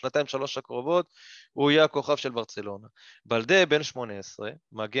פגיעה, ובשנתיים 3 הקרובות הוא יהיה הכוכב של ברצלונה. בלדה בן 18,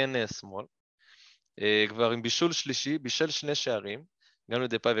 מגן שמאל, כבר עם בישול שלישי, בישל 2 שערים, גם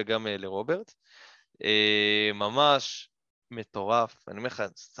לדפאי וגם לרוברט, ממש מטורף, אני אומר לך,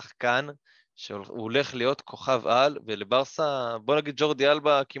 שחקן, שהוא הולך להיות כוכב על, ולברסה, בוא נגיד ג'ורדי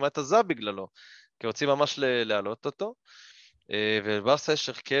אלבה כמעט עזב בגללו, כי רוצים ממש להעלות אותו, ולברסה יש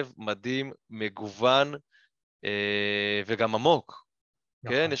הרכב מדהים, מגוון, וגם עמוק,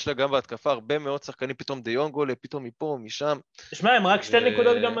 כן? יש לה גם בהתקפה הרבה מאוד שחקנים, פתאום דיונג עולה, פתאום מפה, משם. תשמע, הם רק 2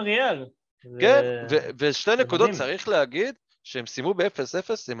 נקודות גם מריאל. כן, ושתי נקודות צריך להגיד, שהם סיימו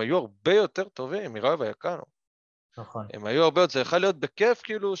ב-0-0, הם היו הרבה יותר טובים, מראי ויקנו. נכון. הם היו הרבה יותר, זה יכול להיות בכיף,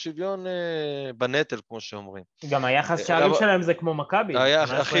 כאילו שוויון בנטל, כמו שאומרים. גם היחס שערים שלהם זה כמו מכבי. היה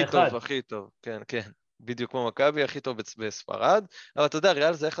הכי טוב, הכי טוב, כן, כן. בדיוק כמו מכבי, הכי טוב בספרד. אבל אתה יודע,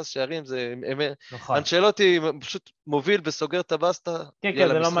 ריאל זה יחס שערים, זה... אנצ'לוטי פשוט מוביל וסוגר את הבסטה. כן, כן,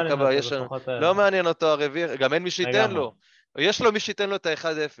 זה לא מעניין אותו. לא מעניין אותו הרביעי, גם אין מי שייתן לו. יש לו מי שייתן לו את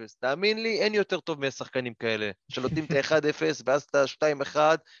ה-1-0. תאמין לי, אין יותר טוב מהשחקנים כאלה. שנותנים את ה-1-0, ואז את ה-2-1,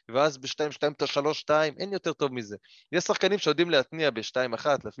 ואז ב-2-2 את ה-3-2, אין יותר טוב מזה. יש שחקנים שיודעים להתניע ב-2-1,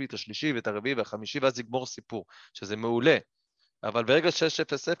 להביא את השלישי ואת הרביעי והחמישי, ואז יגמור סיפור, שזה מעולה. אבל ברגע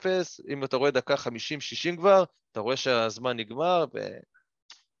 6-0-0, אם אתה רואה דקה 50-60 כבר, אתה רואה שהזמן נגמר,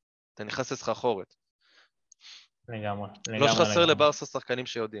 ואתה נכנס לסחרחורת. לגמרי. לא שחסר לברסה שחקנים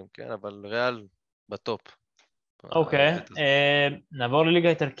שיודעים, כן? אבל ריאל בטופ. אוקיי, נעבור לליגה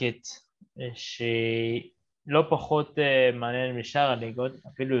האיטלקית, שהיא לא פחות מעניין משאר הליגות,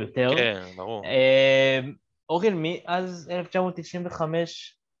 אפילו יותר. כן, ברור. אוריאל, מאז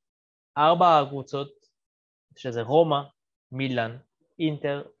 1995, 4 הקבוצות, שזה רומא, מילאן,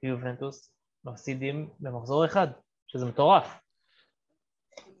 אינטר ויובנטוס, מפסידים במחזור אחד, שזה מטורף.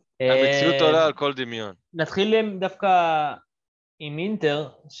 המציאות עולה על כל דמיון. נתחיל דווקא עם אינטר,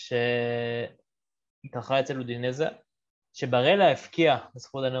 שהתארחה אצל אודינזה, שברלה הפקיע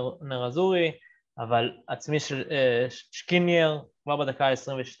בזכות הנרזורי, אבל עצמי של שקינייר, כבר בדקה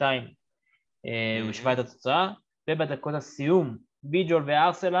ה-22, הוא השווה את התוצאה, ובדקות הסיום, ביג'ול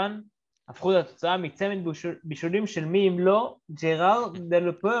וארסלן, הפכו את התוצאה מצמד בישולים של מי אם לא, ג'ראר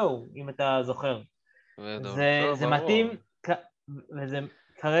דלופאו, אם אתה זוכר. זה מתאים, וזה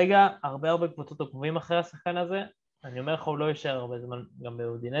כרגע הרבה קבוצות עוקבים אחרי השחקן הזה, אני אומר לך, הוא לא יישאר הרבה זמן גם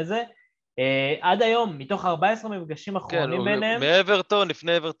באודינזה. עד היום, מתוך 14 מפגשים אחרונים ביניהם... מאברטון,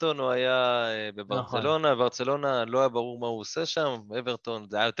 לפני אברטון הוא היה בברצלונה, ברצלונה לא היה ברור מה הוא עושה שם, אברטון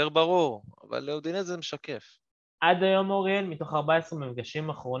זה היה יותר ברור, אבל לאודינזה משקף. עד היום אוריאל, מתוך 14 מפגשים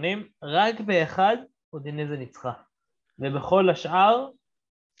אחרונים, רק באחד אודינזה ניצחה. ובכל השאר,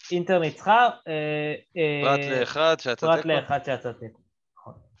 אינטר ניצחה... פרט לאחד שיצא תיקו.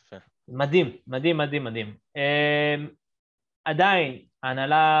 מדהים. עדיין,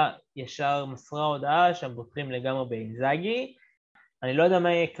 ההנהלה ישר מסרה הודעה שהם בוטחים לגמרי באינזאגי. אני לא יודע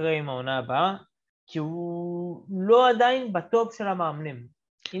מה יקרה עם העונה הבאה, כי הוא לא עדיין בטופ של המאמנים.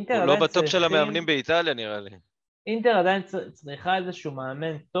 הוא לא בטופ של המאמנים באיטליה נראה לי. אינטר עדיין צריכה איזשהו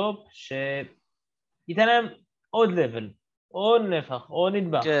מאמן טופ שייתן להם עוד לבל, עוד נפח, עוד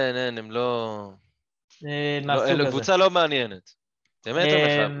נדבך. כן, הם לא... מהסוג הזה. קבוצה לא מעניינת. באמת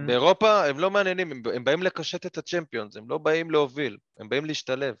לך, באירופה הם לא מעניינים, הם באים לקשט את הצ'מפיונס, הם לא באים להוביל, הם באים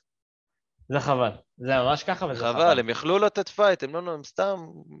להשתלב. זה חבל, זה ממש ככה וזה חבל. חבל, הם יכלו לתת פייט, הם סתם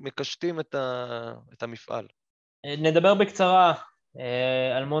מקשטים את המפעל. נדבר בקצרה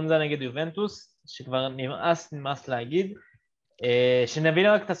על מונזה נגד יובנטוס, שכבר נמאס להגיד, שנבין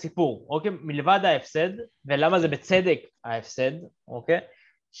רק את הסיפור, אוקיי? מלבד ההפסד, ולמה זה בצדק ההפסד, אוקיי?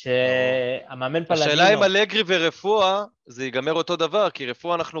 שהמאמן פלדינו... השאלה אם אלגרי ורפואה זה ייגמר אותו דבר, כי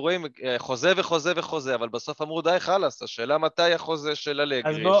רפואה אנחנו רואים חוזה וחוזה, אבל בסוף אמרו די חלס, השאלה מתי החוזה של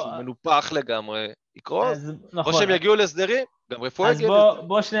אלגרי, שהוא מנופח לגמרי, יקרוס, או שהם יגיעו לסדרים, גם רפואה יגיע לסדרים. אז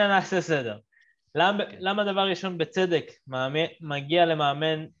בוא שנייה נעשה סדר. למה דבר ראשון בצדק מגיע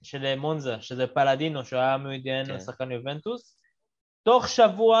למאמן של מונזה, שזה פלדינו, שהוא היה מיודענו לשחקן יובנטוס, תוך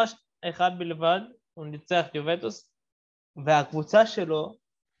שבוע אחד בלבד, הוא ניצח את יובנטוס, והקבוצה שלו,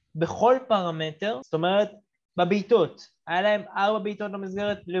 בכל פרמטר, זאת אומרת, בביתות, היה להם 4 ביתות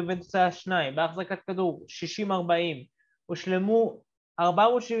למסגרת, ליובנטוס היה 2, בהחזקת כדור, 60-40, הושלמו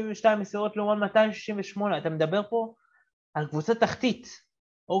 472 מסירות לעומת 268, אתה מדבר פה על קבוצה תחתית,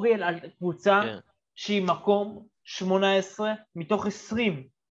 אוריאל, על קבוצה שהיא מקום 18 מתוך 20,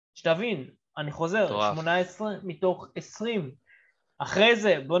 שתבין, אני חוזר, 18 מתוך 20, אחרי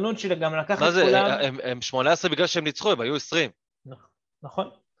זה, בונוצ'י גם לקח את כולם... הם 18 בגלל שהם ניצחו, הם היו 20. נכון.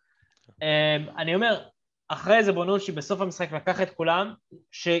 אני אומר, אחרי זה בונוצ'י בסוף המשחק לקח את כולם,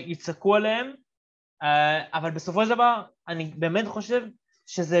 שיצעקו עליהם, אבל בסופו של דבר, אני באמת חושב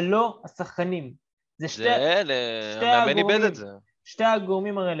שזה לא השחקנים. זה המאמן איבד את זה. שתי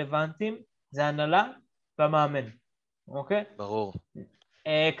הגורמים הרלוונטיים, זה הנהלה והמאמן, אוקיי? ברור.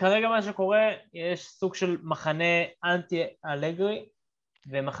 כרגע מה שקורה, יש סוג של מחנה אנטי-אלגרי,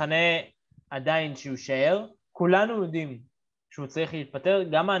 ומחנה עדיין שהוא יישאר. כולנו יודעים שהוא צריך להתפטר,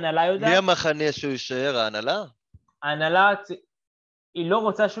 גם ההנהלה יודעת. מי המחנה שהוא יישאר, ההנהלה? ההנהלה, היא לא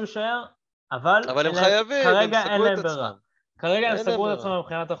רוצה שהוא יישאר, אבל הם חייבים, כרגע אין להם ברירה. כרגע הם סגרו את עצמם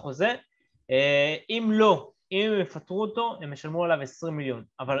מבחינת החוזה. אם לא, אם הם יפטרו אותו, הם ישלמו עליו 20 מיליון.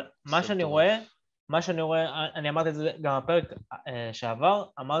 אבל מה שאני רואה, אני אמרתי את זה גם בפרק שעבר,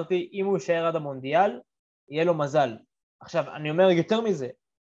 אמרתי, אם הוא יישאר עד המונדיאל, יהיה לו מזל. עכשיו, אני אומר יותר מזה,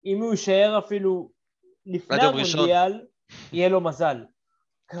 אם הוא יישאר אפילו לפני המונדיאל, יהיה לו מזל.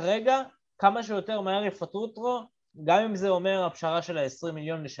 כרגע, כמה שיותר מהר יפטרו אותו, גם אם זה אומר הפשרה של ה-20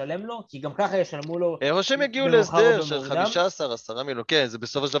 מיליון לשלם לו, כי גם ככה ישלמו לו... או שהם יגיעו להסדר של 15-10 מיליון, כן, זה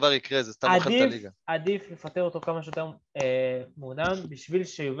בסופו של דבר יקרה, זה סתם אוכל את הליגה. עדיף לפטר אותו כמה שיותר מוקדם, בשביל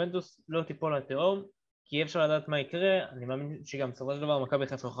שיובנטוס לא תיפול לתהום, כי אי אפשר לדעת מה יקרה, אני מאמין שגם בסופו של דבר מכבי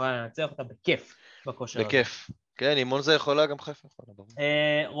חיפה יכולה לנצח אותה בכיף בכושר הזה. בכיף, כן, אם מונזה יכולה, גם חיפה יכולה, ברור.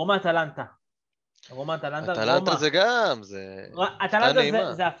 רומא אטלנטה. אטלנטה זה גם, זה...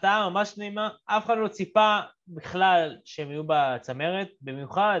 אטלנטה זה הפתעה ממש נעימה, אף אחד לא ציפה בכלל שהם יהיו בצמרת,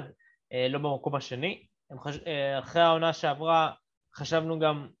 במיוחד לא במקום השני. אחרי העונה שעברה חשבנו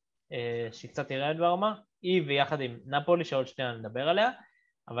גם שקצת ירד ברמה, היא ויחד עם נפולי שעוד שנייה נדבר עליה,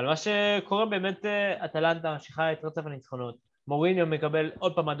 אבל מה שקורה באמת, אטלנטה ממשיכה את רצף הניצחונות, מורידים מקבל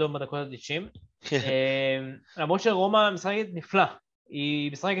עוד פעם אדום בדקות ה-90, למרות שרומא משחקת נפלא,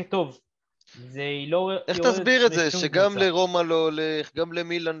 היא משחקת טוב, איך תסביר את זה, שגם לרומא לא הולך, גם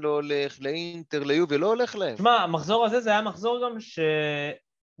למילאן לא הולך, לאינטר, ליובי, לא הולך להם? תשמע, המחזור הזה זה היה מחזור גם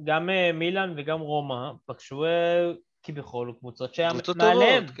שגם מילאן וגם רומא פגשו כביכול קבוצות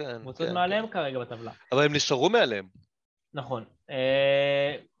מעליהם, קבוצות מעליהם כרגע בטבלה. אבל הם נשארו מעליהם. נכון,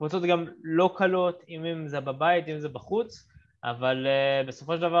 קבוצות גם לא קלות, אם זה בבית, אם זה בחוץ, אבל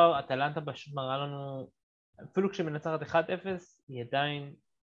בסופו של דבר אטלנטה פשוט מראה לנו, אפילו כשמנצחת 1-0, היא עדיין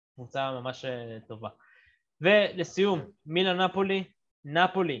קבוצה ממש טובה. ולסיום, מילאן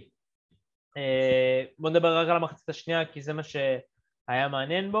נפולי. בוא נדבר רק על המחצית השנייה, כי זה מה שהיה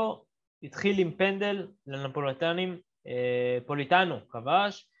מעניין בו. התחיל עם פנדל לנפוליטנים, פוליטאנו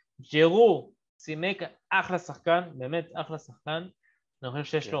כבש, ג'רו צימק, אחלה שחקן, באמת אחלה שחקן, אני חושב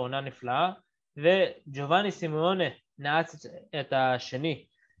שיש לו עונה נפלאה, וג'ובאני סימאונה נעץ את השני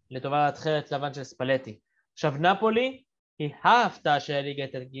לטובת התחילת לבן של ספלטי. עכשיו נפולי היא ההפתעה של הליגה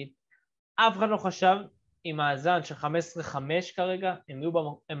האיטלקית, אף אחד לא חשב, עם מאזן של 15-5 כרגע,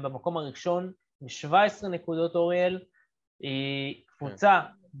 הם במקום הראשון, עם 17 נקודות אוריאל, היא קבוצה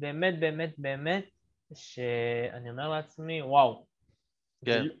באמת, שאני אומר לעצמי, וואו,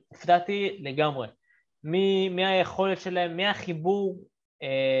 הופתעתי לגמרי, מי היכולת שלהם, מי החיבור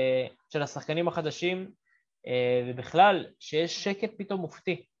של השחקנים החדשים, ובכלל, שיש שקט פתאום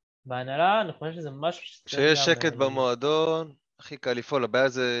מופתי, בהנהלה, אני חושב שזה משהו... שיש שקט במועדון, הכי קל לפעול, הבעיה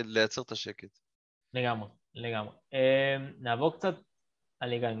זה לייצר את השקט. לגמרי. נעבור קצת על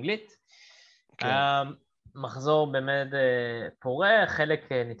ליגה האנגלית. מחזור באמת פורה,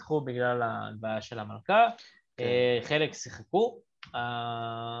 חלק נדחו בגלל הבעיה של המלכה, חלק שיחקו.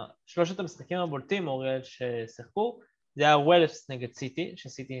 שלושת המשחקים הבולטים, אוריאל, ששיחקו, זה היה וולפס נגד סיטי,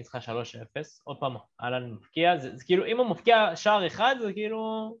 שסיטי ניצחה 3-0, עוד פעם, אלן מפקיע, זה כאילו, אם הוא מפקיע שער אחד, זה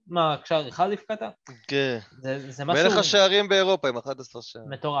כאילו, מה, שער אחד הפקעת? כן. זה משהו... מלך השערים באירופה עם 11 שערים.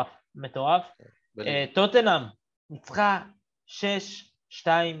 מטורף. טוטנהאם, ניצחה 6-2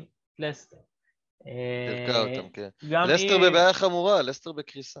 לסטר. דרכה אותם, כן. לסטר בבעיה חמורה, לסטר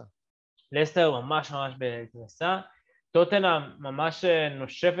בקריסה. לסטר ממש בקריסה. טוטנהאם ממש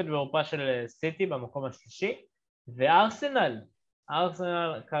נושפת באירופה של סיטי במקום השלישי. וארסנל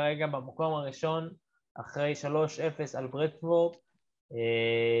כרגע במקום הראשון, אחרי 3-0 על ברנטפורד,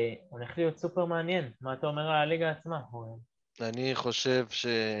 הולך להיות סופר מעניין. מה אתה אומר על הליגה עצמה? אני חושב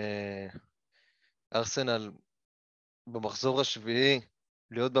שארסנל במחזור השביעי,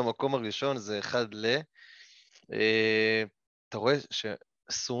 להיות במקום הראשון זה אחד אתה רואה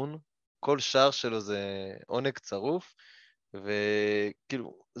שסון, כל שער שלו זה עונג צרוף,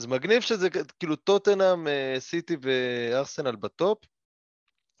 וכאילו, זה מגניב שזה כאילו טוטנהאם, סיטי וארסנל בטופ,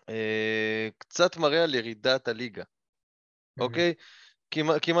 קצת מראה על ירידת הליגה, אוקיי?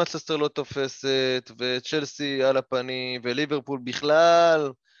 כי מנצ'סטר לא תופסת, וצ'לסי על הפנים, וליברפול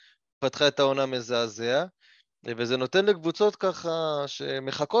בכלל פתחה את העונה מזעזע, וזה נותן לקבוצות ככה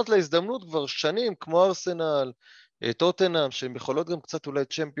שמחכות להזדמנות כבר שנים, כמו ארסנל, טוטנהאם, שהן יכולות גם קצת אולי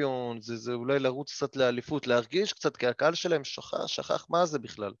צ'מפיון, זה אולי לרוץ קצת לאליפות, להרגיש קצת, כי הקהל שלהם שכח מה זה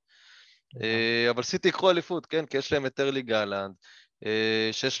בכלל. אבל סיטי יקחו אליפות, כן, כי יש להם את ארלינג האלנד,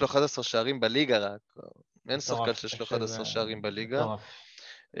 שיש לו 11 שערים בליגה רק, אין שחקן שיש לו 11 שערים בליגה.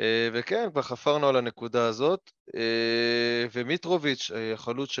 וכן, כבר חפרנו על הנקודה הזאת, ומיטרוביץ',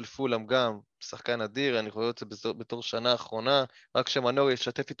 החלוץ של פולאם גם, שחקן אדיר, אני רואה את זה בתור שנה האחרונה, רק שמנור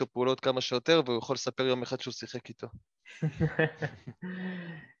ישתף איתו פעולות כמה שיותר, והוא יכול לספר יום אחד שהוא שיחק איתו.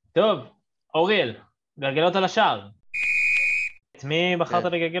 טוב, אוריאל, גלגלות על השער. את מי בחרת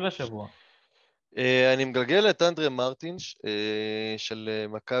לגלגל השבוע? אני מגלגל את אנדרה מרטינש,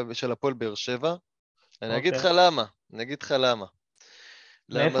 של הפועל באר שבע. אני אגיד לך למה.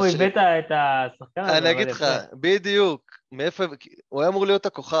 מאיפה הבאת את השחקן הזה? אני אגיד לך, בדיוק, הוא היה אמור להיות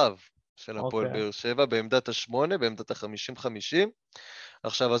הכוכב של הפועל באר שבע, בעמדת ה8, בעמדת ה50-50.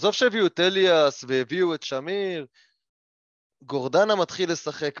 עכשיו, עזוב שהביאו את אליאס והביאו את שמיר, גורדנה מתחיל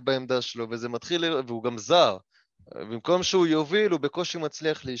לשחק בעמדה שלו, והוא גם זר. במקום שהוא יוביל, הוא בקושי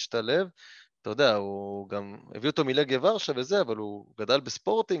מצליח להשתלב. אתה יודע, הוא גם הביא אותו מלגיה ורשה וזה, אבל הוא גדל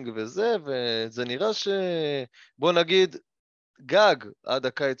בספורטינג וזה נראה בוא נגיד, גג עד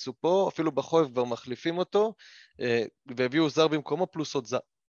הקיץ הוא פה, אפילו בחורף כבר מחליפים אותו, והביאו זר במקומו פלוס עוד זר.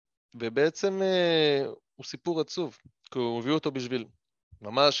 ובעצם הוא סיפור עצוב, כי הוא הביא אותו בשביל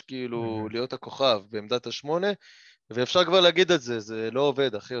ממש כאילו להיות הכוכב בעמדת ה8, ואפשר כבר להגיד את זה, זה לא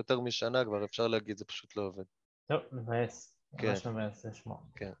עובד, אחרי יותר משנה כבר אפשר להגיד, זה פשוט לא עובד. טוב, מבאס, ממש מבאס לשמוע.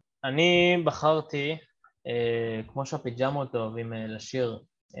 כן. אני בחרתי, כמו שהפיג'מות אוהבים לשיר,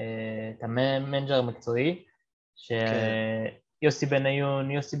 את המנג'ר המקצועי, יוסי בניון.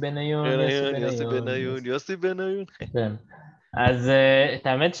 כן. אז את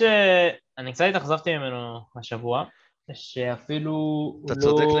האמת שאני קצת התאכזבתי ממנו השבוע, שאפילו הוא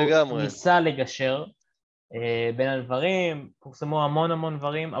לא ניסה לגשר בין הדברים, פורסמו המון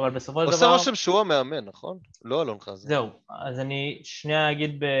דברים, אבל בסופו של דבר... עושה רושם שהוא המאמן, נכון? לא אלון חזן. זהו, אז אני שנייה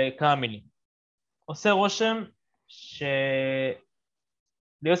אגיד בכמה מילים. עושה רושם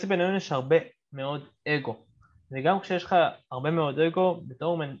שליוסי בניון יש הרבה מאוד אגו. וגם כשיש לך הרבה מאוד אגו,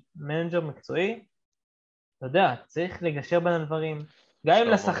 בתור מנג'ר מקצועי, אתה יודע, צריך לגשר בין הדברים. גם אם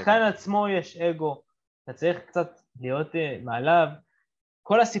לשחקן עצמו יש אגו, אתה צריך קצת להיות מעליו.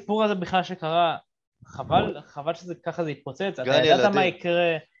 כל הסיפור הזה בכלל שקרה, חבל שככה זה יתפוצץ, אתה ידעת מה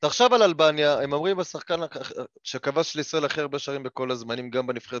יקרה. תחשב על אלבניה, הם אומרים השחקן שכבש לישראל הכי הרבה שערים בכל הזמנים, גם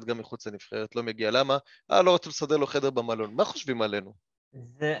בנבחרת, גם מחוץ לנבחרת, לא מגיע, למה? לא רוצה לסדר לו חדר במלון, מה חושבים עלינו?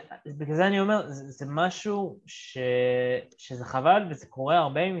 בגלל זה אני אומר, זה משהו שזה חבל, וזה קורה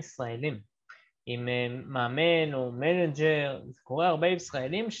הרבה עם ישראלים, עם מאמן או מנג'ר, זה קורה הרבה עם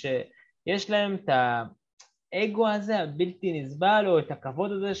ישראלים שיש להם את האגו הזה, הבלתי נסבל, או את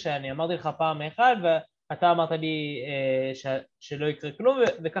הכבוד הזה שאני אמרתי לך פעם אחד, ואתה אמרת לי שלא יקרה כלום,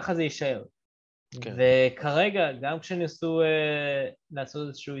 וככה זה יישאר. כן. וכרגע, גם כשניסו לעשות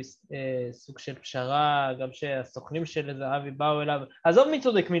איזשהו סוג של פשרה, גם שהסוכנים של זהבי באו אליו, עזוב מי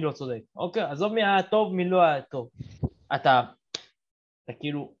צודק, מי לא צודק, אוקיי? עזוב מי היה טוב, מי לא היה טוב. אתה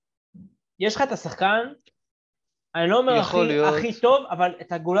כאילו, יש לך את השחקן, אני לא אומר הכי טוב, אבל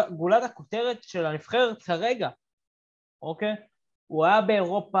את גולת הכותרת של הנבחרת כרגע, אוקיי? הוא היה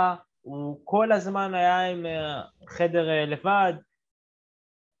באירופה, הוא כל הזמן היה עם חדר לבד,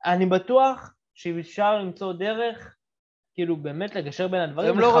 אני בטוח שאפשר למצוא דרך, כאילו באמת לגשר בין הדברים.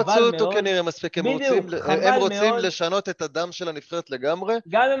 הם לא רצו אותו כנראה מספיק, הם רוצים לשנות את הדם של הנבחרת לגמרי,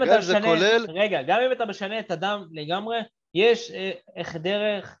 גם אם אתה משנה את הדם לגמרי, יש איך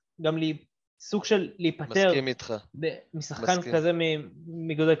דרך גם סוג של להיפטר. מסכים איתך. משחקן כזה,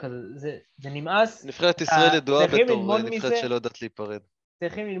 מגודל כזה, זה נמאס. נבחרת ישראל ידועה בתור נבחרת שלא יודעת להיפרד.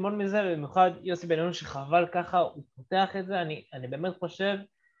 צריכים ללמוד מזה, ובמיוחד יוסי בניון שחבל ככה, הוא פותח את זה, אני באמת חושב,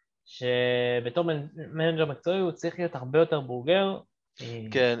 שבתור מנג'ר מקצועי הוא צריך להיות הרבה יותר בוגר.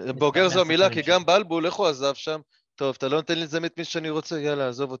 כן, בוגר זו המילה, כי גם בלבול, איך הוא עזב שם? טוב, אתה לא נותן לי לזמן את מי שאני רוצה, יאללה,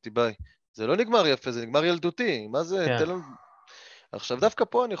 עזוב אותי, ביי. זה לא נגמר יפה, זה נגמר ילדותי, מה זה? עכשיו, דווקא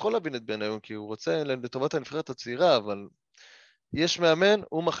פה אני יכול להבין את בניון, כי הוא רוצה לטובת הנבחרת הצעירה, אבל יש מאמן,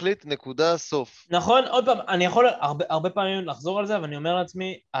 הוא מחליט, נקודה, סוף. נכון, עוד פעם, אני יכול הרבה פעמים לחזור על זה, אבל אני אומר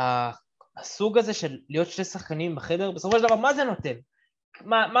לעצמי, הסוג הזה של להיות שני שחקנים בחדר, בסופו של דבר, מה זה נותן?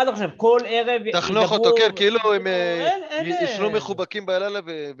 מה אתה חושב? כל ערב ידברו... תחנוך אותו, כן, כאילו הם ישנו מחובקים בלילה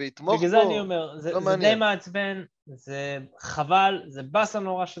ויתמוך בו. בגלל זה אני אומר, זה די מעצבן, זה חבל, זה בסה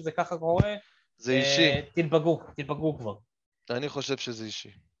נורא שזה ככה קורה. זה אישי. תתבגרו כבר. אני חושב שזה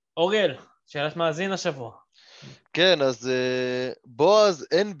אישי. אוריאל, שאלת מאזין השבוע. כן, אז בועז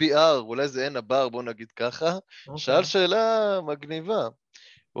NBR, אולי זה אין הבר, בוא נגיד ככה, שאל שאלה מגניבה.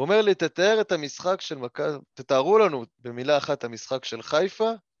 הוא אומר לי, תתאר את המשחק של מכבי, תתארו לנו במילה אחת את המשחק של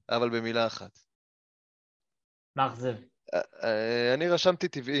חיפה, אבל במילה אחת. מאכזב. אני רשמתי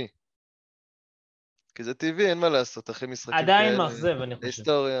טבעי. כי זה טבעי, אין מה לעשות, אחרי משחקים כאלה. עדיין מאכזב, אני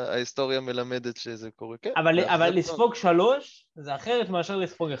חושב. ההיסטוריה מלמדת שזה קורה. כן, אבל לספוג 3, זה אחרת מאשר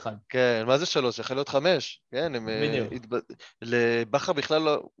לספוג 1. כן, מה זה 3? יכול להיות 5. כן, בדיוק. לבחר בכלל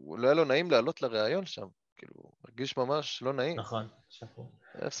לא היה לו נעים לעלות לראיון שם. כאילו, מרגיש ממש לא נעים. נכון, שפור.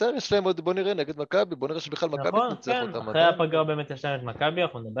 בסדר, יש להם עוד, בוא נראה נגד מכבי, בוא נראה שבכלל מכבי תנצח אותם. נכון, אחרי הפגרה באמת יש להם את מכבי,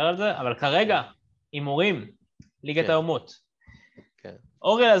 אנחנו נדבר על זה, אבל כרגע, הימורים, ליגת האומות. כן.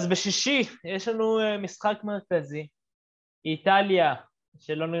 אורי, אז בשישי יש לנו משחק מרכזי, איטליה,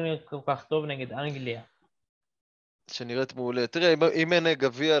 שלא נראה כל כך טוב נגד אנגליה. שנראית מעולה. תראה, אם אין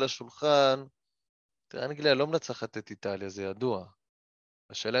גביע על השולחן, תראה, אנגליה לא מנצחת את איטליה, זה ידוע.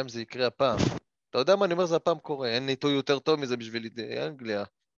 השאלה אם זה יקרה הפעם. אתה יודע מה, אני אומר, זה הפעם קורה. אין ניתוי יותר טוב מזה בשביל אנגליה.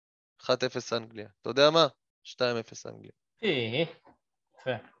 1-0 אנגליה. אתה יודע מה? 2-0 אנגליה.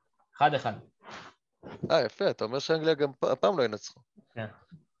 יפה. 1-1. יפה, אתה אומר שאנגליה גם הפעם לא ינצחו. כן.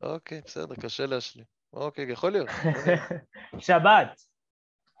 אוקיי, בסדר, קשה להשלים. אוקיי, יכול להיות. שבת.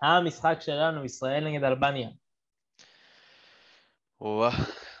 המשחק שלנו, ישראל נגד אלבניה.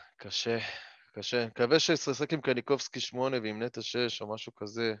 קשה. אני מקווה שישחק עם קניקובסקי 8 ועם נטע 6 או משהו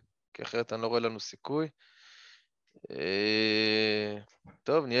כזה, כי אחרת אני לא רואה לנו סיכוי.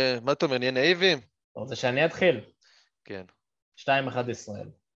 טוב, מה אתה אומר, נהיה נאיבים? אתה רוצה שאני אתחיל? כן. 2-1 ישראל.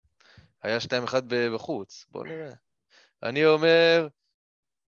 היה 2-1 בחוץ, בוא נראה.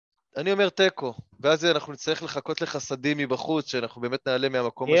 אני אומר טקו, ואז אנחנו נצטרך לחכות לחסדים מבחוץ, שאנחנו באמת נעלה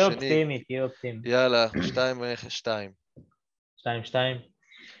מהמקום השני. תהיה אופטימי. יאללה, 2-2. 2-2.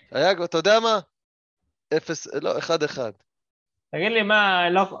 אתה יודע מה? 1-1. תגיד לי מה,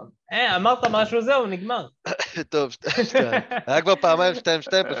 אמרת משהו זהו, נגמר. טוב, 2-2. היה כבר פעמיים 2-2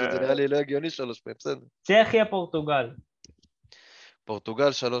 פשוט, זה נראה לי לא הגיוני 3 פעמים, בסדר. צ'כיה, פורטוגל. פורטוגל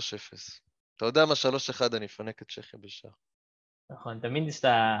 3-0. אתה יודע מה, 3-1 אני אפנק את צ'כיה בשער. נכון, תמיד יש את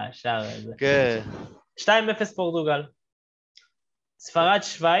השער הזה. כן. 2-0 פורטוגל. ספרד,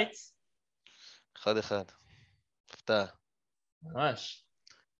 שוויץ. 1-1. הפתעה. ממש.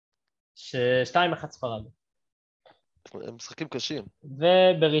 2-1 ספרד. הם משחקים קשים.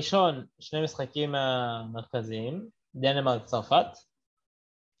 ובראשון, 2 משחקים המרכזיים. דנמרק, צרפת.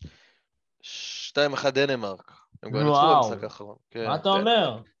 2-1 דנמרק. הם כבר ניצחו במשחק האחרון. מה אתה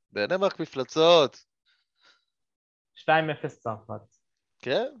אומר? דנמרק מפלצות. 2-0 צרפת.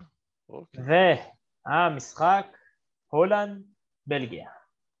 כן? והמשחק, הולנד, בלגיה.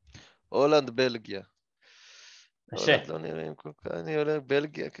 בלגיה. קשה. לא נראים כל כך, אני הולך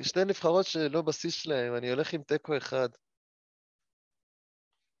בלגיה, כי 2 נבחרות שלא בסיס שלהם, אני הולך עם טקו 1.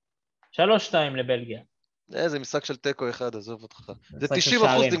 3-2 לבלגיה. זה משחק של טקו 1, עזוב אותך. זה 90%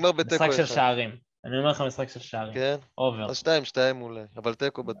 נגמר בטקו 1. משחק של שערים. אני אומר לך משחק של שערים. כן? אובר. אז 2-2 אולי, אבל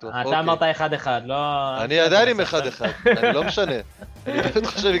טקו בטוח. אתה אמרת 1-1, לא... אני עדיין עם 1-1, אני לא משנה. אני באמת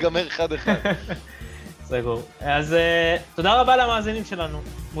חושב ייגמר 1-1. סגור. אז תודה רבה למאזינים שלנו.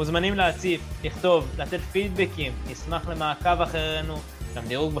 מוזמנים להציף, לכתוב, לתת פידבקים, נשמח למעקב אחרינו, גם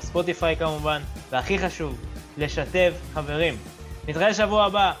דירוג בספוטיפיי כמובן, והכי חשוב, לשתף חברים. נתראה שבוע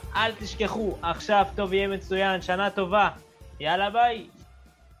הבא, אל תשכחו, עכשיו טוב יהיה מצוין, שנה טובה. יאללה ביי.